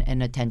love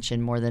and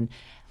attention more than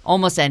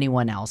almost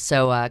anyone else.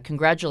 So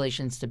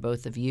congratulations to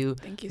both of you.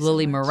 Thank you so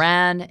Lily much.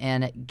 Moran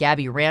and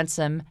Gabby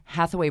Ransom,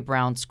 Hathaway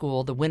Brown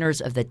School, the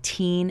winners of the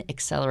Teen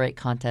Accelerate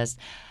Contest.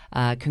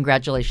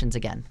 Congratulations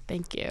again.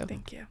 Thank you.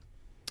 Thank you.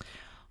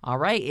 All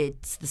right,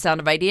 it's The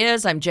Sound of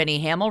Ideas. I'm Jenny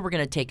Hamill. We're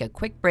going to take a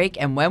quick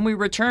break, and when we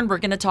return, we're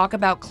going to talk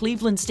about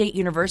Cleveland State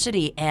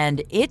University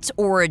and its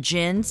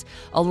origins,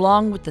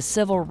 along with the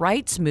civil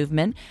rights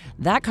movement.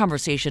 That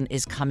conversation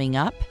is coming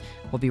up.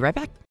 We'll be right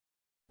back.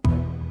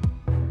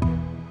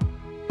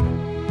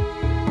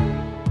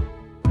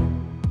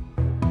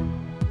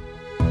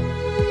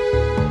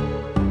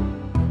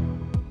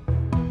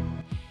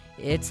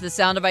 It's The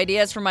Sound of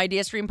Ideas from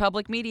IdeaStream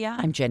Public Media.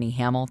 I'm Jenny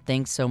Hamill.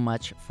 Thanks so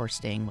much for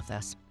staying with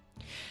us.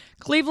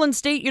 Cleveland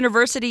State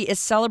University is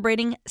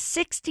celebrating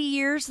 60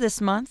 years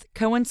this month,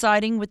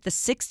 coinciding with the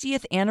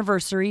 60th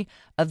anniversary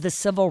of the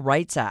Civil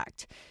Rights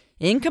Act.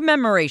 In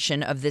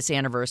commemoration of this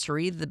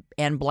anniversary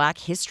and Black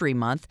History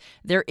Month,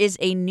 there is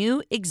a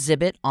new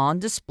exhibit on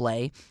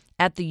display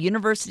at the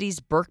university's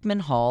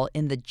Berkman Hall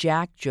in the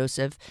Jack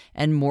Joseph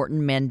and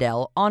Morton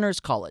Mandel Honors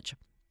College.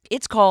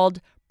 It's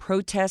called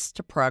Protest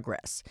to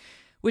Progress,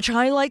 which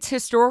highlights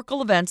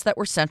historical events that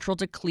were central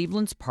to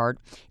Cleveland's part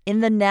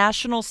in the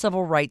national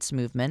civil rights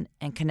movement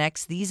and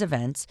connects these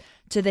events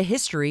to the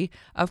history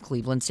of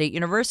Cleveland State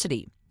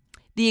University.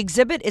 The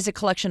exhibit is a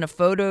collection of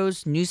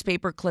photos,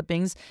 newspaper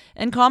clippings,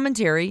 and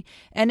commentary,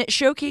 and it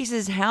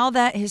showcases how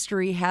that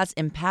history has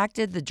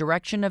impacted the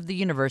direction of the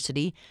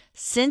university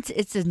since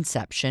its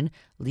inception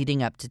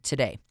leading up to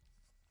today.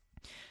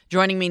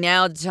 Joining me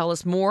now to tell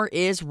us more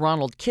is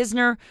Ronald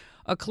Kisner,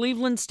 a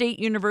Cleveland State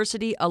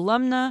University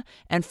alumna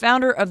and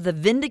founder of The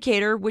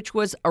Vindicator, which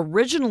was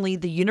originally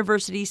the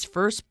university's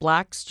first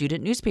Black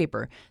student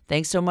newspaper.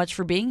 Thanks so much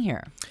for being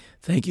here.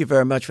 Thank you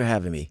very much for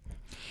having me.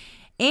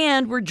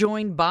 And we're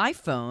joined by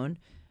phone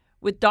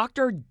with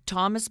Dr.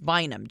 Thomas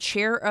Bynum,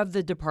 chair of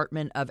the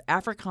Department of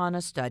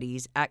Africana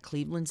Studies at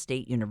Cleveland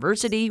State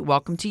University.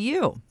 Welcome to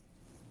you.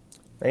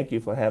 Thank you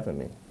for having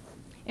me.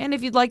 And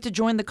if you'd like to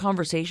join the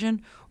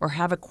conversation or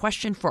have a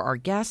question for our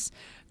guests,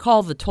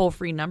 call the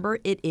toll-free number.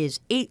 It is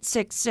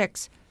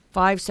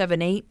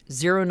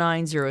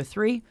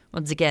 866-578-0903.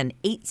 Once again,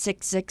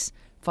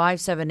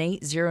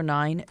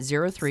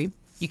 866-578-0903.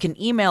 You can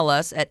email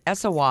us at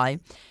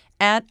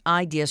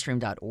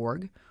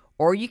soi@ideastream.org,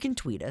 or you can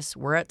tweet us.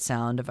 We're at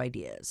Sound of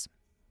Ideas.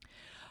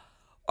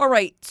 All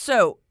right,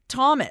 so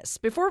Thomas,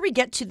 before we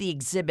get to the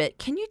exhibit,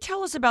 can you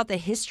tell us about the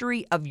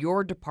history of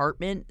your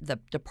department, the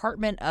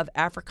Department of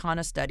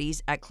Africana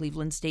Studies at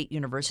Cleveland State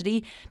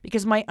University?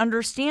 Because my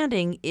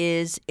understanding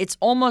is it's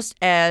almost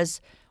as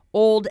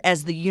old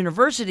as the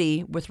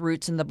university, with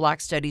roots in the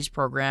Black Studies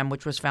program,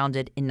 which was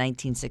founded in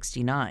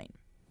 1969.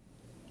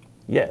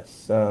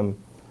 Yes, the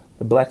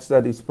Black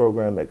Studies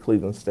program at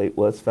Cleveland State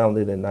was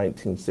founded in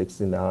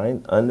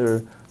 1969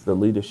 under the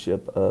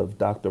leadership of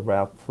Dr.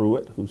 Ralph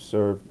Pruitt, who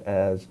served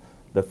as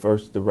the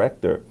first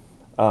director.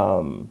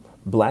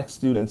 Black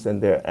students and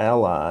their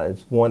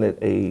allies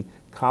wanted a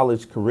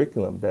college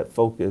curriculum that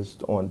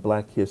focused on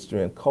Black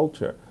history and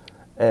culture.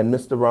 And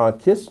Mr. Ron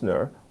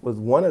Kistner was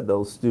one of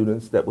those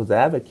students that was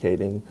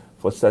advocating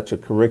for such a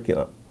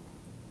curriculum.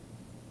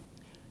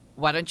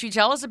 Why don't you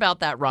tell us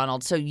about that,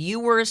 Ronald? So you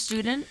were a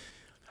student?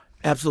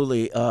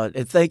 Absolutely.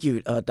 And thank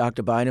you,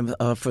 Dr. Bynum,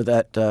 for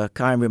that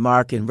kind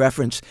remark and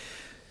reference.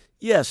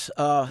 Yes,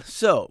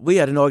 so we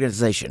had an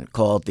organization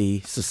called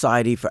the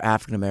Society for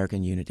African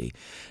American Unity.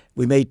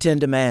 We made 10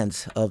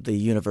 demands of the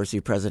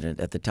university president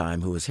at the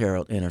time, who was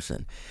Harold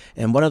Anderson.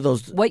 And one of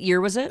those... What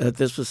year was it?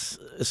 This was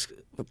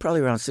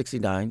probably around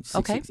 69.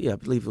 Okay. Yeah, I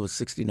believe it was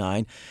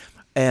 69.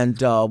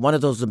 And one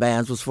of those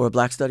demands was for a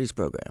Black Studies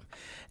program.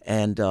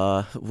 And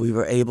we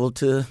were able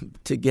to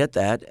get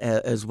that,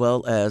 as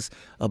well as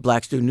a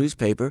Black student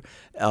newspaper,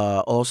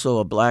 also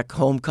a Black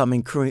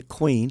homecoming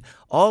queen.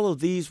 All of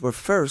these were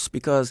first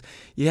because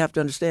you have to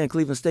understand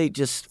Cleveland State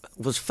just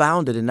was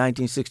founded in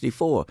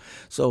 1964.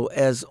 So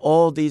as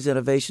all these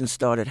innovations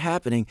started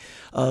happening,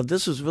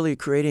 this was really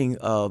creating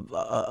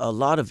a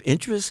lot of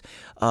interest,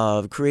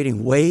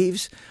 creating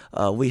waves.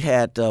 We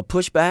had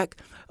pushback.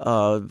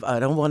 I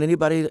don't want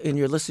anybody in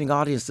your listening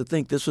audience to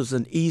think this was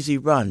an easy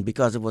run,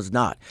 because it was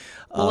not.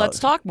 Well, let's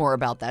talk more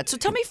about that. So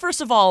tell me, first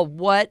of all,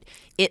 what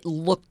it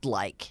looked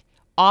like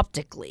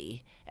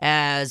optically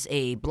as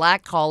a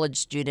Black college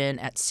student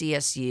at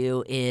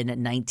CSU in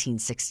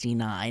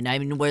 1969. I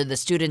mean, were the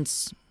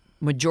students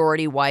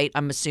majority white?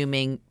 I'm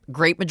assuming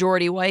great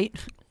majority white?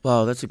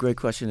 Well, that's a great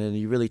question, and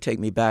you really take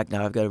me back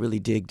now. I've got to really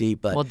dig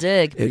deep. But well,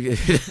 dig.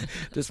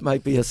 This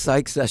might be a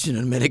psych session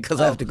in a minute,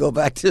 because I have to go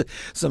back to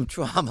some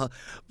trauma.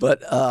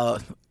 But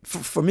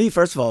for me,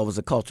 first of all, it was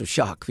a culture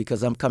shock,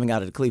 because I'm coming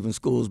out of the Cleveland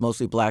schools,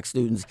 mostly Black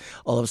students.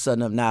 All of a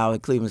sudden, I'm now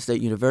at Cleveland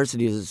State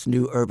University as this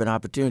new urban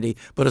opportunity,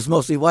 but it's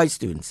mostly white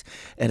students.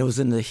 And it was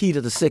in the heat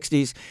of the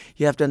 60s.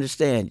 You have to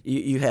understand,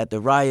 you had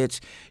the riots,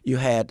 you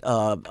had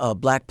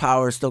Black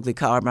Power. Stokely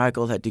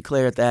Carmichael had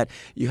declared that.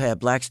 You had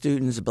Black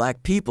students,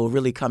 Black people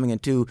really coming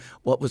into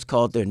what was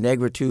called their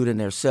negritude and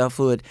their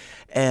selfhood.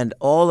 And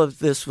all of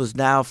this was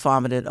now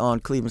fomented on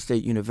Cleveland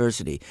State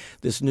University.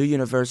 This new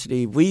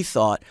university, we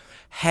thought,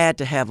 had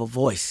to have a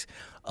voice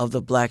of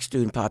the Black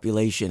student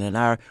population, and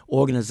our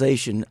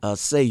organization,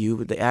 SAYU,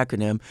 with the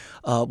acronym,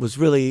 was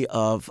really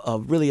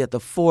really at the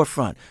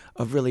forefront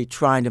of really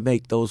trying to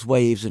make those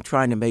waves and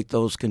trying to make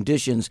those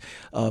conditions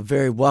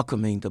very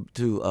welcoming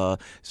to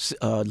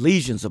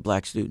legions of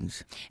Black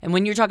students. And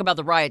when you're talking about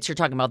the riots, you're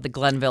talking about the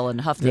Glenville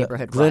and Huff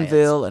neighborhood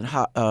Glenville riots.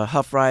 and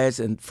Huff riots.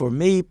 And for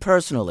me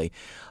personally,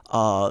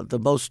 the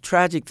most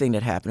tragic thing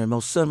that happened, and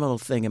most seminal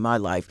thing in my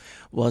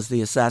life, was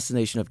the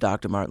assassination of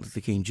Dr. Martin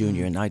Luther King Jr.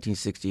 in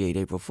 1968,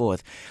 April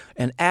 4th.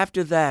 And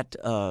after that,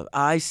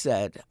 I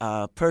said,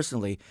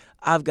 personally,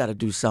 I've got to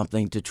do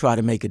something to try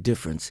to make a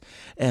difference.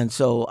 And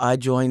so I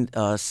joined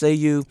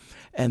SAYU,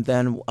 and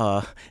then,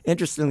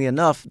 interestingly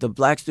enough, the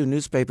Black student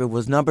newspaper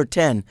was number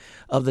 10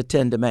 of the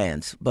 10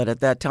 demands. But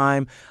at that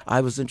time,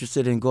 I was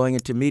interested in going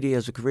into media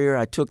as a career.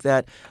 I took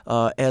that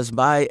as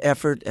my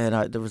effort,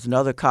 and there was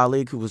another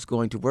colleague who was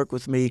going to work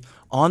with me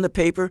on the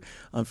paper.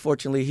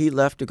 Unfortunately, he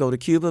left to go to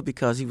Cuba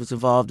because he was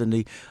involved in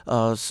the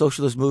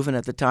socialist movement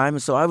at the time.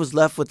 And so I was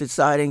left with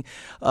deciding,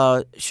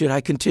 should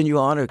I continue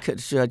on, or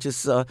should I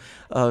just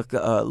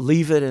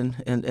leave it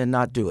and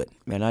not do it?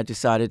 And I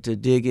decided to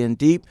dig in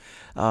deep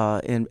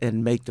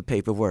and make the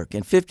paper work.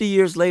 And 50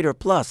 years later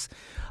plus,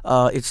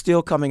 it's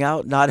still coming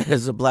out, not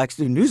as a Black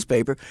student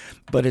newspaper,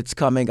 but it's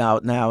coming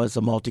out now as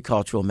a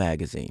multicultural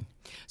magazine.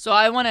 So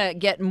I want to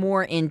get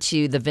more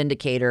into the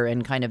Vindicator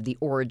and kind of the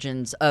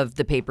origins of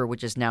the paper,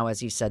 which is now,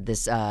 as you said,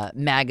 this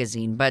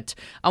magazine. But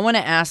I want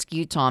to ask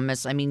you,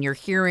 Thomas, I mean, you're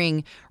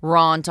hearing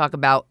Ron talk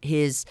about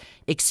his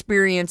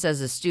experience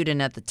as a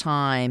student at the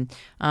time.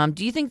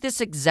 Do you think this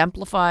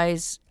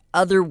exemplifies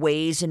other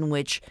ways in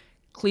which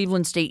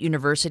Cleveland State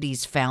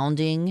University's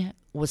founding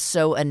was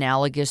so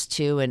analogous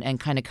to and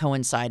kind of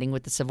coinciding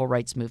with the civil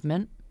rights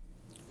movement?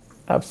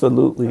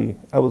 Absolutely.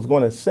 I was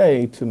going to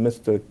say, to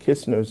Mr.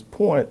 Kistner's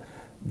point,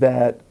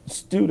 that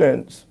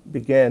students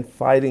began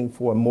fighting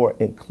for a more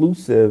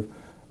inclusive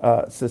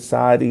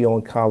society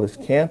on college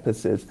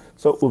campuses.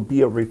 So it would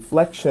be a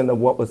reflection of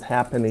what was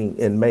happening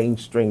in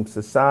mainstream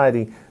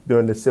society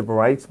during the civil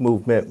rights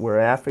movement, where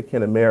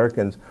African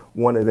Americans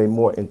wanted a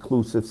more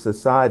inclusive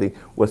society,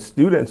 where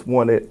students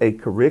wanted a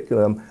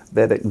curriculum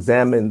that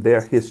examined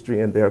their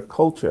history and their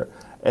culture.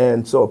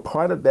 And so a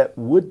part of that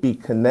would be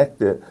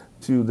connected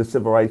to the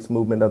civil rights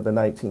movement of the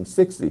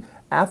 1960s.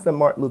 After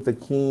Martin Luther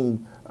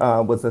King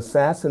was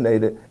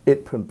assassinated,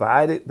 it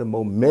provided the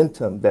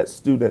momentum that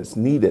students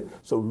needed.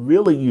 So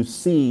really you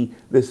see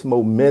this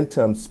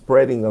momentum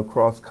spreading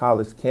across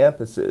college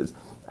campuses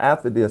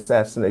after the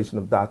assassination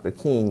of Dr.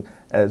 King,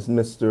 as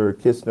Mr.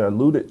 Kistner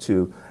alluded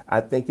to.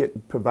 I think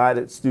it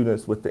provided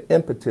students with the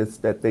impetus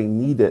that they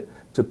needed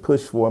to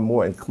push for a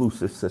more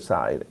inclusive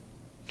society.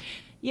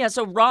 Yeah,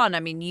 so Ron, I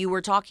mean, you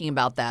were talking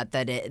about that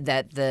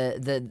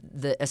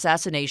the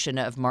assassination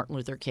of Martin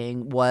Luther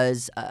King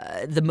was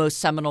the most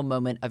seminal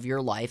moment of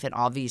your life, and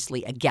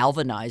obviously a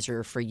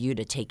galvanizer for you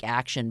to take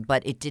action,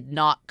 but it did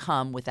not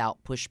come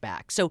without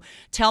pushback. So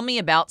tell me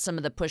about some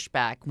of the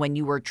pushback when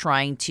you were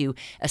trying to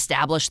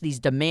establish these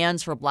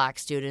demands for Black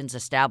students,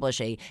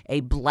 establish a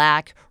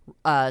Black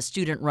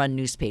student-run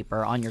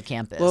newspaper on your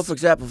campus. Well, for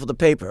example, for the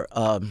paper,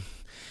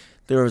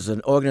 there was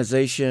an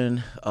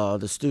organization,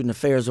 the Student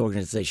Affairs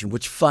Organization,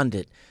 which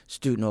funded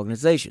student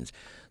organizations.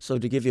 So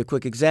to give you a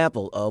quick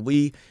example,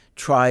 we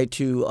tried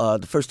to,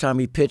 the first time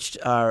we pitched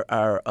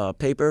our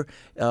paper,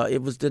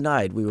 it was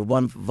denied. We were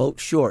one vote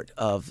short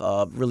of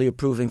really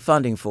approving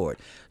funding for it.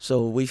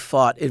 So we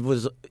fought.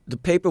 The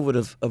paper would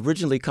have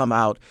originally come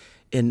out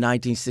in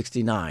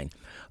 1969,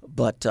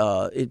 but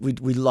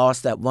we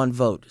lost that one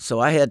vote. So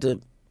I had to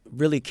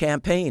really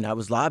campaign. I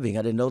was lobbying.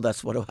 I didn't know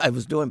that's what I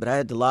was doing, but I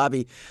had to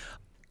lobby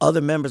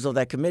other members of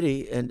that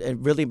committee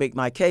and really make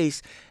my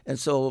case. And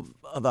so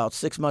about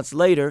 6 months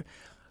later,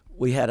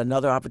 we had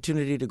another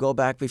opportunity to go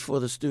back before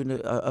the Student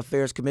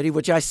Affairs Committee,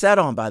 which I sat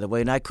on, by the way,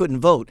 and I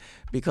couldn't vote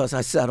because I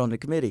sat on the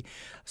committee.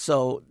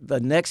 So the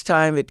next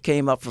time it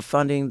came up for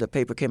funding, the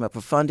paper came up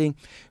for funding,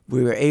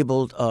 we were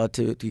able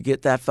to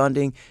get that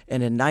funding.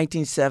 And in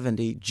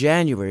 1970,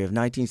 January of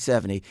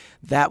 1970,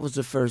 that was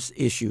the first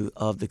issue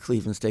of the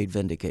Cleveland State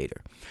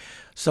Vindicator.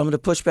 Some of the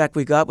pushback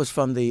we got was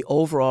from the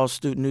overall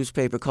student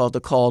newspaper called The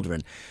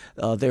Cauldron.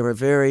 They were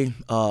very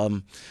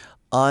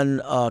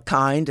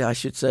unkind, I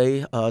should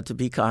say, to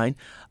be kind,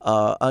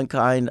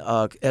 unkind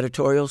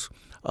editorials,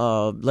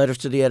 letters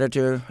to the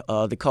editor.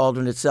 The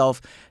Cauldron itself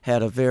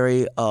had a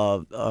very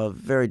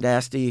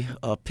nasty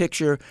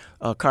picture,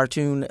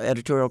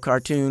 editorial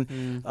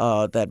cartoon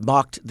that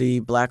mocked the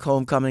Black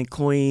homecoming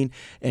queen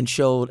and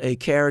showed a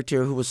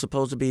character who was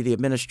supposed to be the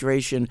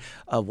administration,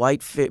 a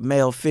white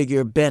male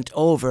figure bent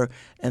over,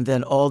 and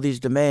then all these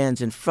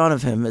demands in front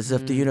of him as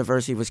if the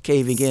university was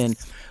caving in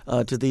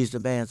to these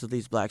demands of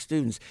these Black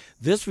students.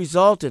 This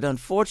resulted,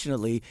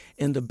 unfortunately,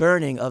 in the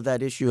burning of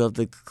that issue of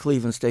the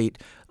Cleveland State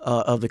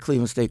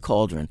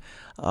Cauldron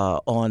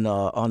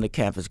on the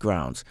campus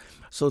grounds.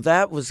 So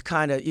that was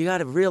you got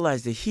to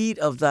realize the heat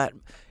of that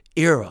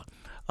era.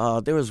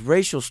 There was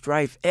racial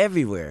strife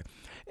everywhere,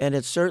 and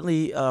it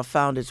certainly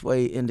found its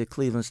way into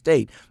Cleveland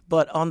State.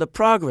 But on the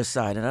progress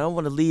side, and I don't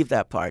want to leave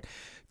that part,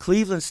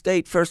 Cleveland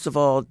State, first of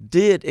all,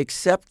 did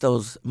accept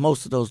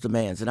most of those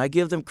demands, and I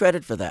give them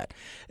credit for that.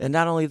 And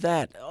not only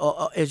that,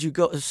 as you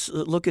go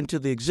look into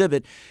the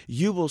exhibit,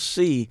 you will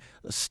see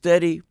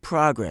steady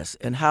progress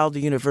in how the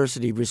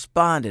university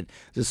responded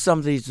to some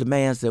of these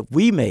demands that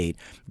we made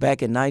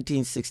back in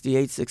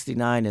 1968,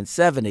 69, and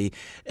 70,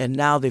 and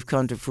now they've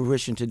come to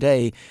fruition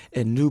today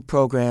in new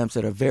programs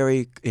that are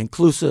very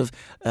inclusive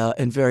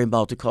and very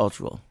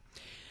multicultural.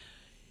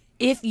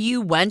 If you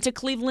went to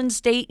Cleveland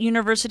State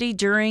University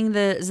during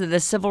the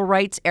civil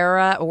rights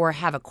era or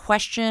have a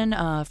question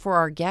for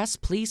our guests,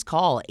 please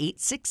call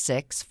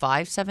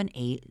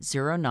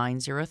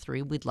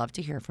 866-578-0903. We'd love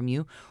to hear from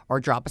you, or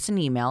drop us an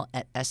email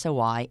at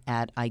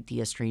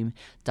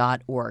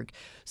soi@ideastream.org.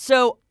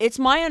 So it's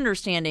my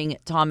understanding,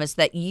 Thomas,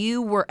 that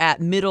you were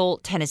at Middle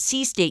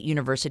Tennessee State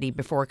University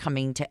before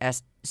coming to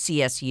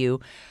CSU.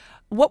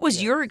 What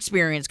was your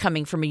experience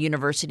coming from a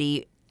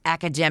university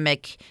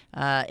academic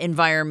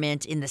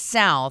environment in the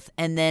South,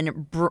 and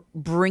then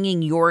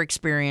bringing your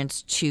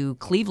experience to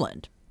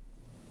Cleveland?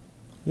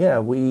 Yeah,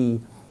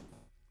 we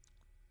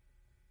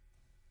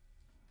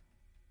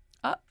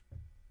had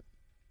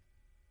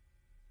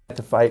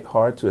to fight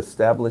hard to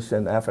establish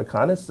an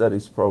Africana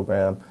Studies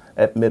program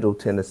at Middle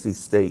Tennessee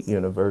State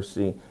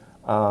University.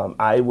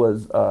 I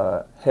was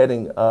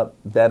heading up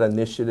that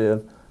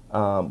initiative.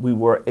 We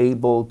were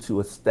able to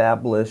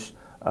establish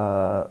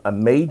a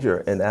major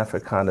in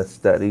Africana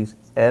Studies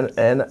and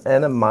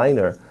a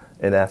minor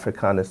in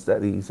Africana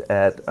Studies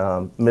at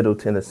Middle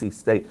Tennessee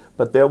State.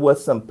 But there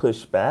was some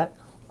pushback.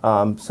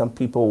 Some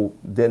people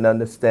didn't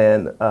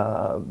understand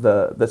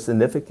the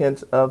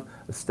significance of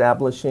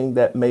establishing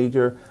that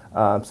major.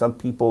 Some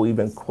people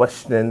even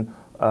questioned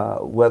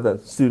whether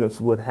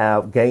students would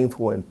have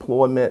gainful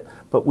employment.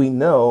 But we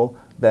know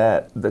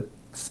that the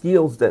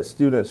skills that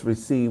students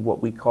receive,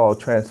 what we call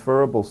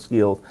transferable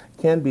skills,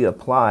 can be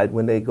applied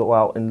when they go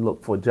out and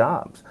look for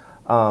jobs.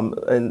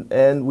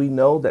 And we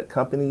know that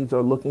companies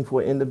are looking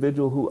for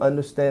individuals who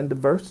understand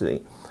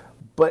diversity.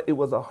 But it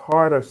was a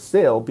harder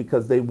sell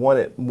because they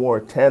wanted more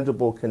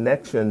tangible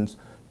connections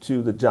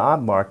to the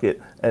job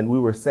market. And we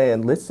were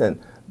saying,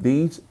 listen,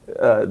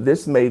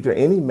 This major,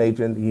 any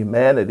major in the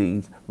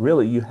humanities,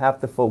 really you have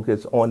to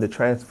focus on the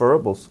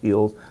transferable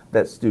skills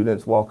that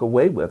students walk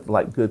away with,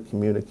 like good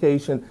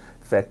communication,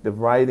 effective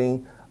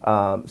writing.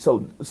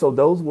 So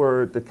those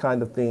were the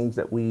kind of things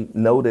that we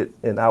noted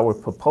in our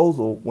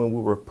proposal when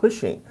we were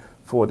pushing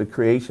for the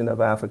creation of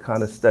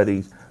Africana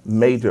Studies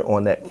major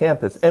on that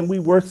campus. And we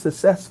were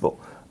successful.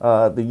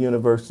 The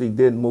university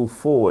did move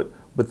forward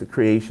with the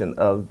creation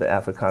of the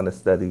Africana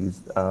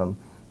Studies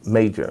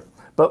major.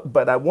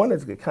 But I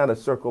wanted to kind of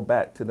circle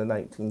back to the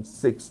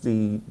 1960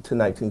 to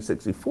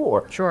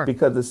 1964. Sure.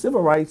 Because the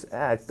Civil Rights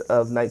Act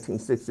of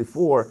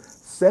 1964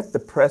 set the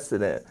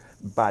precedent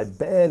by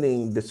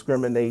banning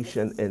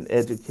discrimination in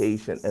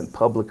education and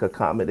public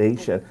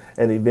accommodation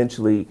and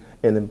eventually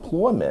in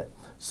employment.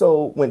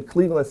 So when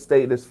Cleveland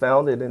State is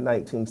founded in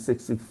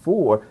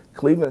 1964,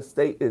 Cleveland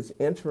State is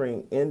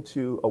entering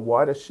into a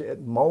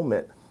watershed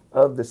moment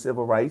of the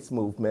civil rights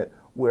movement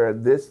where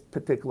this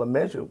particular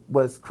measure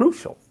was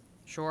crucial.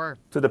 Sure.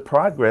 To the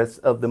progress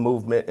of the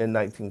movement in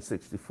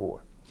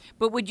 1964.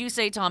 But would you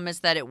say, Thomas,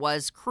 that it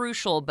was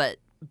crucial, but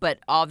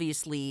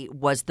obviously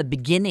was the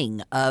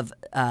beginning of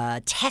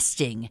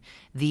testing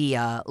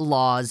the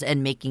laws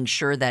and making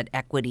sure that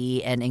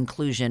equity and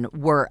inclusion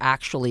were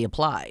actually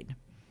applied?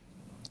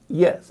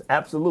 Yes,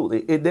 absolutely.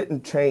 It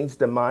didn't change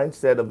the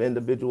mindset of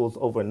individuals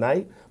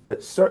overnight,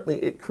 but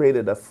certainly it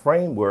created a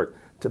framework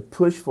to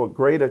push for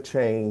greater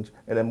change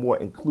and a more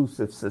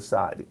inclusive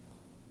society.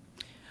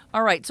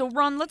 All right, so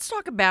Ron, let's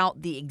talk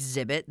about the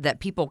exhibit that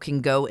people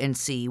can go and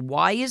see.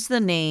 Why is the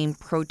name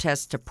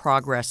Protest to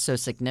Progress so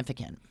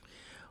significant?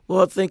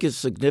 Well, I think it's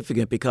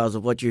significant because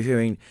of what you're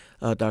hearing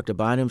Dr.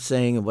 Bynum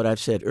saying and what I've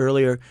said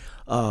earlier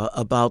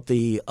about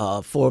the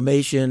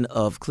formation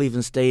of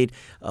Cleveland State,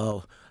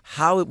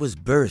 how it was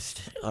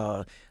birthed.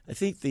 I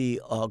think the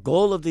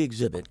goal of the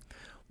exhibit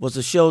was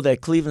to show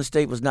that Cleveland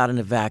State was not in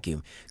a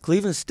vacuum.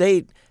 Cleveland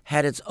State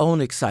had its own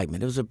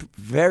excitement. It was a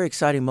very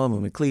exciting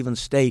moment when Cleveland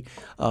State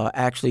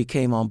actually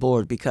came on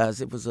board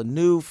because it was a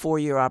new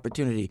 4-year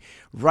opportunity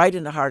right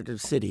in the heart of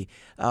the city,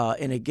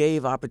 and it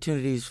gave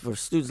opportunities for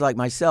students like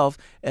myself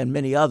and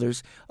many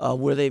others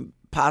where they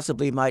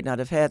possibly might not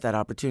have had that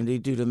opportunity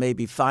due to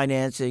maybe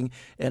financing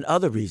and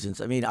other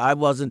reasons. I mean, I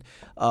wasn't,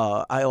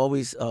 I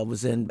always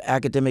was in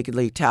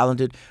academically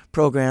talented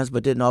programs,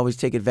 but didn't always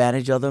take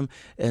advantage of them.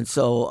 And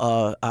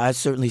so I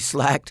certainly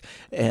slacked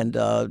and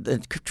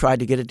tried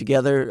to get it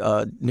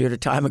together near the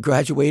time of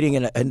graduating.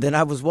 And then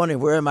I was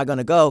wondering, where am I going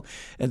to go?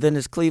 And then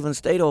this Cleveland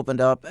State opened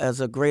up as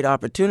a great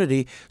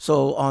opportunity.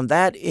 So on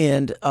that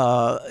end,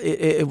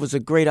 it was a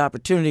great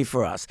opportunity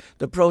for us.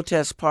 The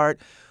protest part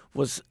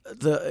was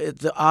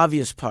the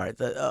obvious part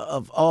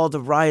of all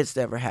the riots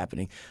that were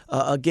happening.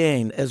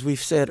 Again, as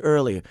we've said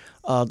earlier,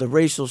 the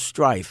racial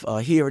strife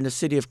here in the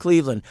city of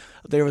Cleveland.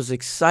 There was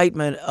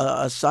excitement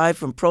aside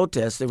from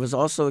protests. There was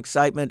also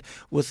excitement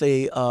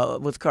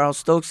with Carl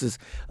Stokes'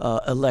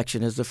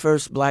 election as the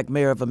first black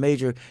mayor of a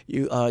major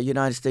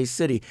United States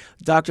city.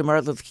 Dr.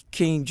 Martin Luther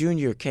King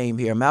Jr. came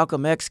here.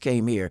 Malcolm X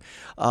came here.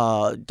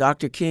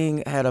 Dr.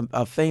 King had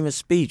a famous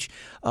speech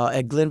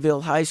at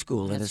Glenville High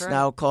School, and it's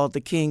now called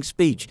the King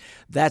Speech.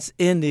 That's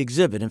in the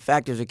exhibit. In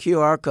fact, there's a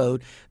QR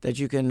code that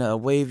you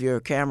can wave your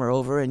camera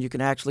over, and you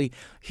can actually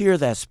hear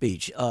that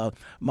speech.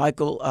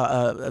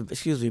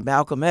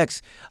 Malcolm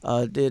X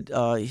did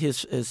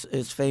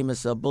his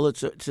famous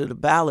bullets to the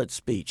ballot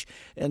speech.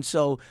 And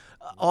so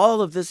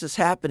all of this is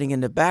happening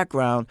in the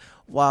background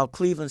while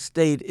Cleveland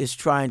State is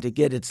trying to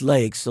get its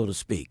legs, so to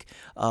speak.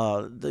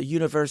 The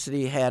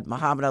university had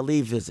Muhammad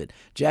Ali visit.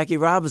 Jackie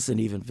Robinson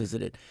even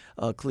visited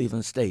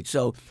Cleveland State.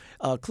 So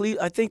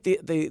I think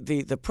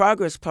the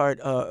progress part,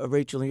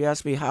 Rachel, you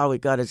asked me how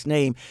it got its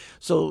name.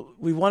 So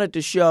we wanted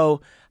to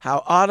show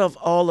how out of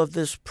all of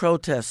this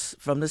protests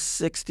from the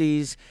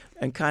 60s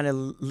and kind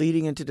of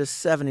leading into the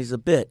 70s a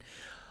bit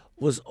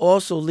was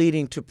also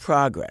leading to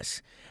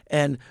progress.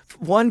 And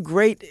one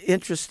great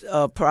interest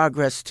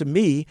progress to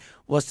me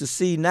was to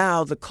see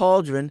now the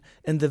Cauldron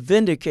and the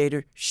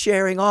Vindicator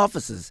sharing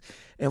offices.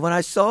 And when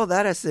I saw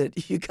that, I said,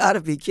 you got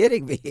to be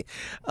kidding me.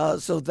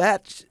 So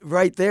that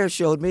right there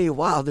showed me,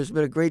 wow, there's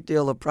been a great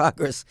deal of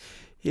progress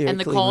here. And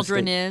the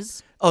Cauldron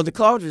is? Oh, the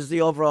Cauldron is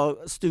the overall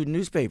student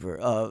newspaper.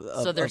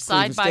 So they're of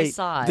side by State.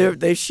 side.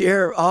 They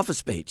share office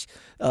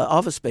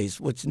space,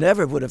 which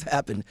never would have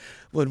happened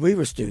when we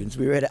were students.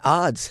 We were at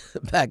odds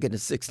back in the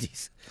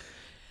 60s.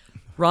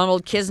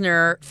 Ronald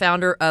Kisner,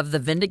 founder of The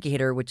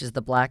Vindicator, which is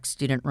the black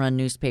student-run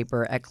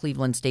newspaper at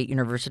Cleveland State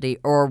University,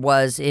 or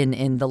was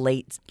in the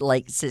late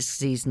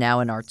 60s, now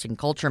in Arts and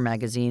Culture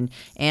magazine.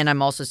 And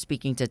I'm also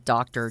speaking to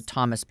Dr.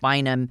 Thomas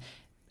Bynum,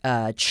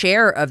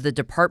 chair of the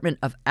Department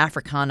of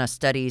Africana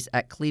Studies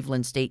at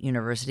Cleveland State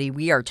University.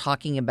 We are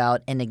talking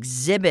about an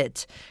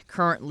exhibit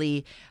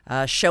currently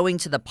showing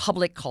to the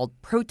public called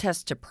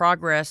Protest to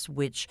Progress,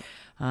 which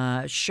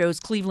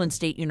shows Cleveland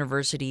State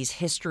University's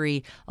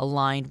history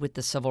aligned with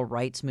the civil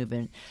rights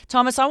movement.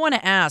 Thomas, I want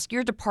to ask,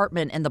 your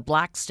department and the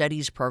Black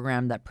Studies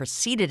program that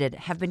preceded it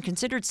have been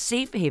considered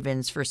safe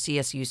havens for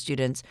CSU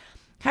students.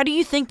 How do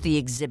you think the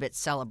exhibit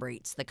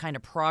celebrates the kind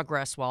of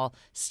progress while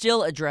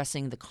still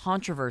addressing the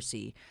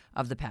controversy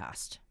of the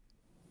past?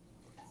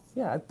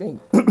 Yeah, I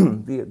think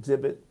the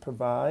exhibit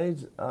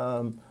provides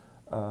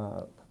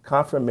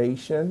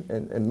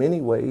confirmation in many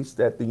ways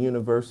that the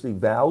university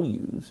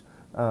values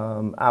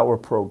our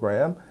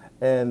program,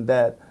 and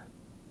that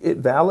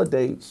it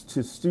validates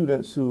to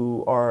students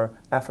who are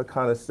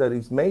Africana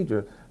Studies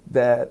major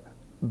that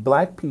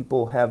Black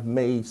people have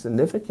made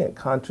significant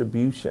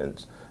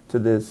contributions to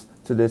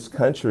this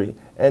country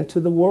and to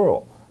the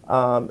world.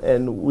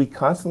 And we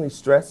constantly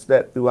stress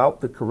that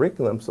throughout the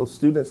curriculum so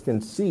students can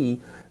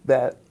see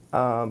that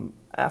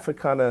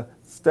Africana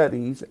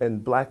Studies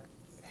and Black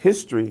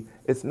history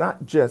is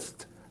not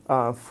just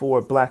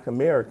for Black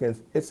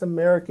Americans, it's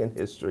American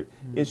history,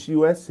 it's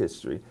U.S.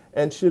 history,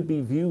 and should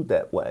be viewed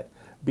that way.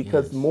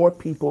 Because more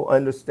people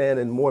understand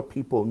and more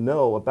people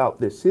know about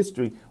this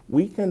history,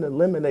 we can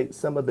eliminate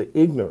some of the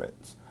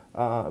ignorance,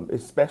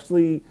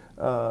 especially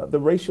the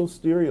racial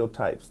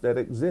stereotypes that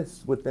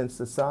exist within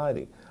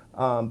society.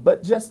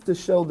 But just to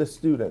show the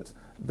students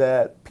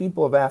that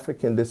people of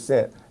African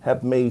descent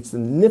have made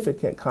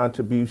significant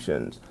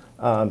contributions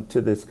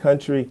to this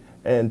country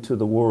and to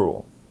the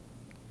world.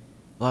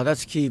 Well,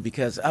 that's key,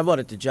 because I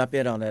wanted to jump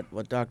in on that,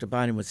 what Dr.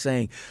 Bynum was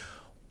saying.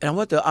 And I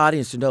want the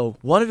audience to know,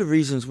 one of the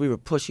reasons we were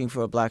pushing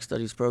for a Black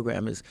Studies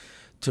program is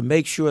to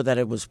make sure that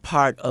it was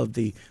part of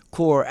the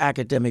core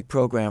academic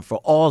program for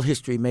all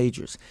history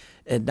majors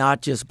and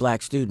not just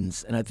Black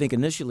students. And I think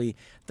initially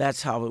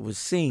that's how it was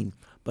seen.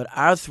 But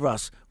our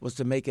thrust was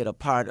to make it a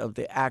part of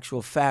the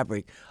actual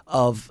fabric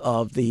of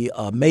the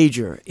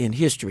major in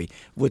history,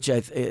 which,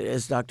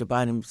 as Dr.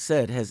 Bynum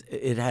said,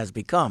 it has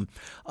become.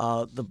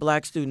 The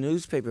Black Student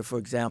newspaper, for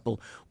example,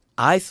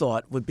 I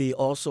thought would be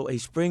also a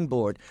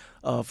springboard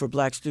for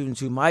Black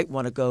students who might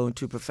want to go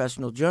into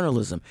professional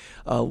journalism,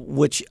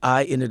 which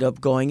I ended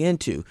up going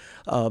into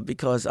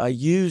because I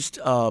used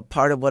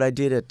part of what I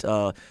did at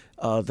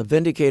the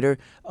Vindicator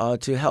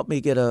to help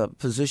me get a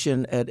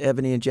position at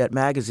Ebony and Jet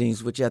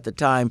magazines, which at the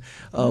time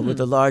were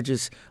the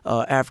largest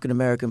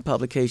African-American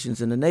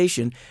publications in the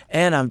nation.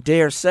 And I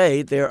dare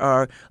say there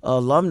are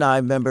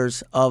alumni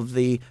members of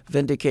the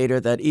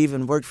Vindicator that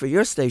even worked for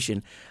your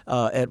station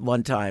at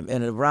one time.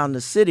 And around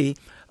the city,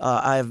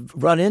 I've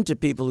run into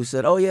people who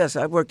said, oh, yes,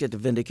 I worked at the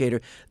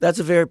Vindicator. That's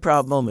a very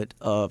proud moment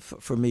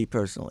for me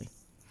personally.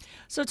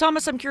 So,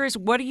 Thomas, I'm curious,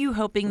 what are you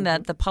hoping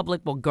that the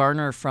public will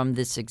garner from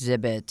this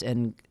exhibit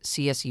and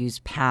CSU's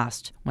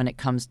past when it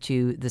comes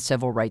to the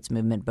civil rights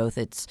movement, both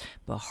its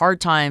hard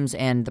times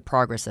and the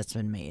progress that's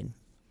been made?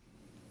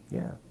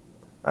 Yeah,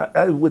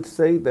 I would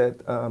say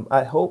that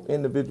I hope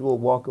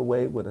individuals walk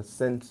away with a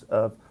sense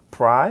of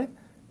pride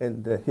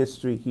in the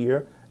history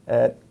here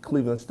at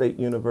Cleveland State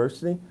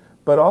University,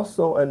 but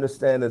also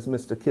understand, as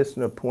Mr.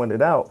 Kistner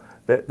pointed out,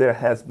 that there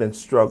has been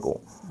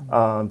struggle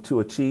to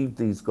achieve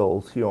these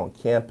goals here on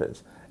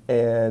campus.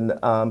 And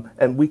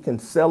we can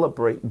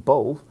celebrate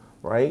both,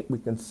 right? We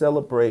can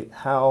celebrate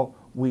how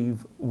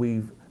we've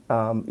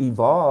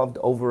evolved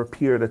over a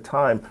period of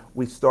time.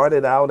 We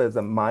started out as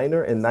a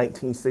minor in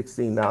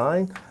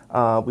 1969.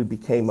 We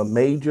became a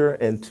major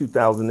in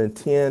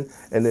 2010.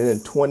 And then in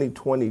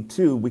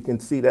 2022, we can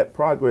see that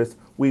progress.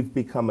 We've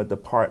become a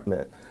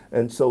department.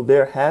 And so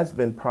there has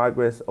been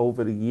progress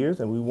over the years,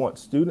 and we want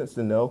students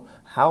to know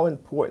how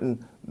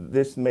important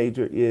this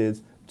major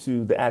is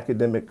to the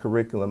academic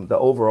curriculum, the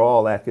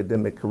overall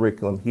academic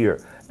curriculum here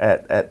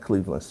at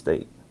Cleveland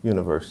State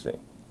University.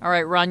 All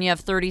right, Ron, you have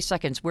 30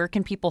 seconds. Where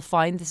can people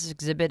find this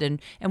exhibit, and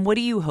what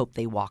do you hope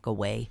they walk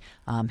away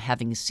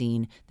having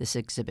seen this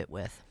exhibit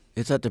with?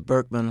 It's at the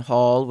Berkman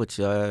Hall, which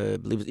I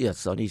believe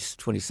is on East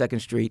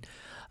 22nd Street,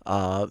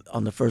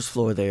 on the first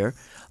floor there.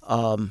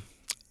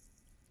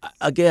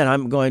 Again,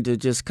 I'm going to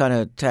just kind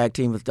of tag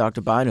team with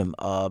Dr. Bynum.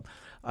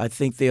 I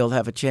think they'll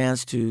have a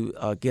chance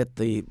to get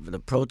the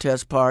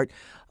protest part,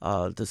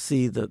 to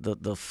see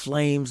the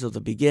flames of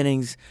the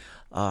beginnings,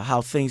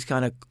 how things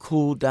kind of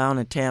cooled down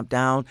and tamped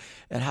down,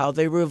 and how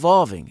they were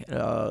evolving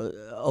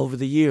over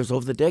the years,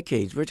 over the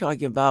decades. We're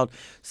talking about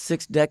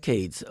 6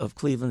 decades of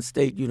Cleveland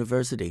State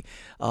University.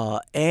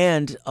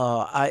 And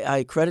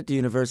I credit the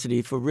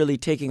university for really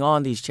taking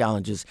on these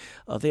challenges.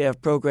 They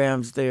have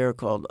programs there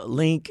called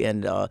Link,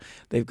 and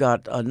they've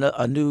got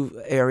a new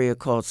area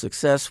called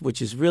Success,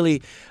 which is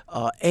really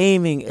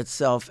aiming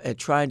itself at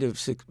trying to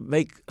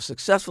make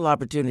successful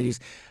opportunities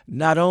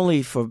not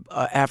only for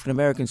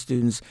African-American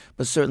students,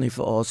 but certainly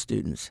for all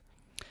students.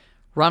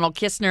 Ronald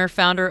Kistner,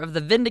 founder of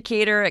The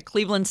Vindicator at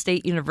Cleveland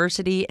State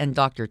University, and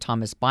Dr.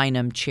 Thomas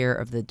Bynum, chair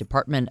of the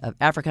Department of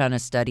Africana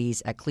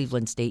Studies at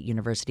Cleveland State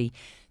University.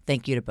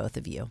 Thank you to both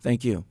of you.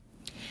 Thank you.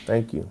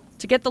 Thank you.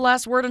 To get the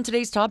last word on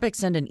today's topic,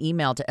 send an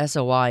email to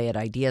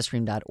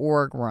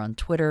soi@ideastream.org. We're on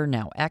Twitter,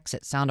 now X,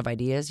 at Sound of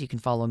Ideas. You can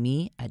follow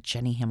me at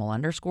Jenny Hamill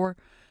 _.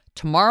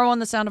 Tomorrow on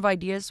The Sound of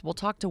Ideas, we'll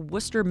talk to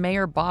Worcester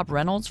Mayor Bob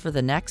Reynolds for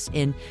the next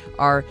in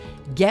our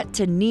Get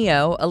to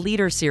Neo, a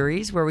Leader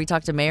series, where we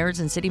talk to mayors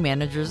and city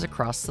managers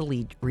across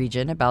the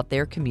region about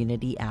their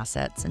community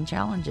assets and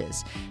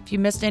challenges. If you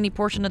missed any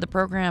portion of the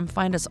program,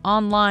 find us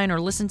online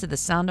or listen to the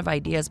Sound of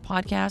Ideas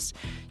podcast.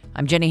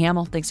 I'm Jenny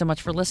Hamill. Thanks so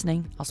much for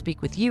listening. I'll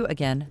speak with you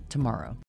again tomorrow.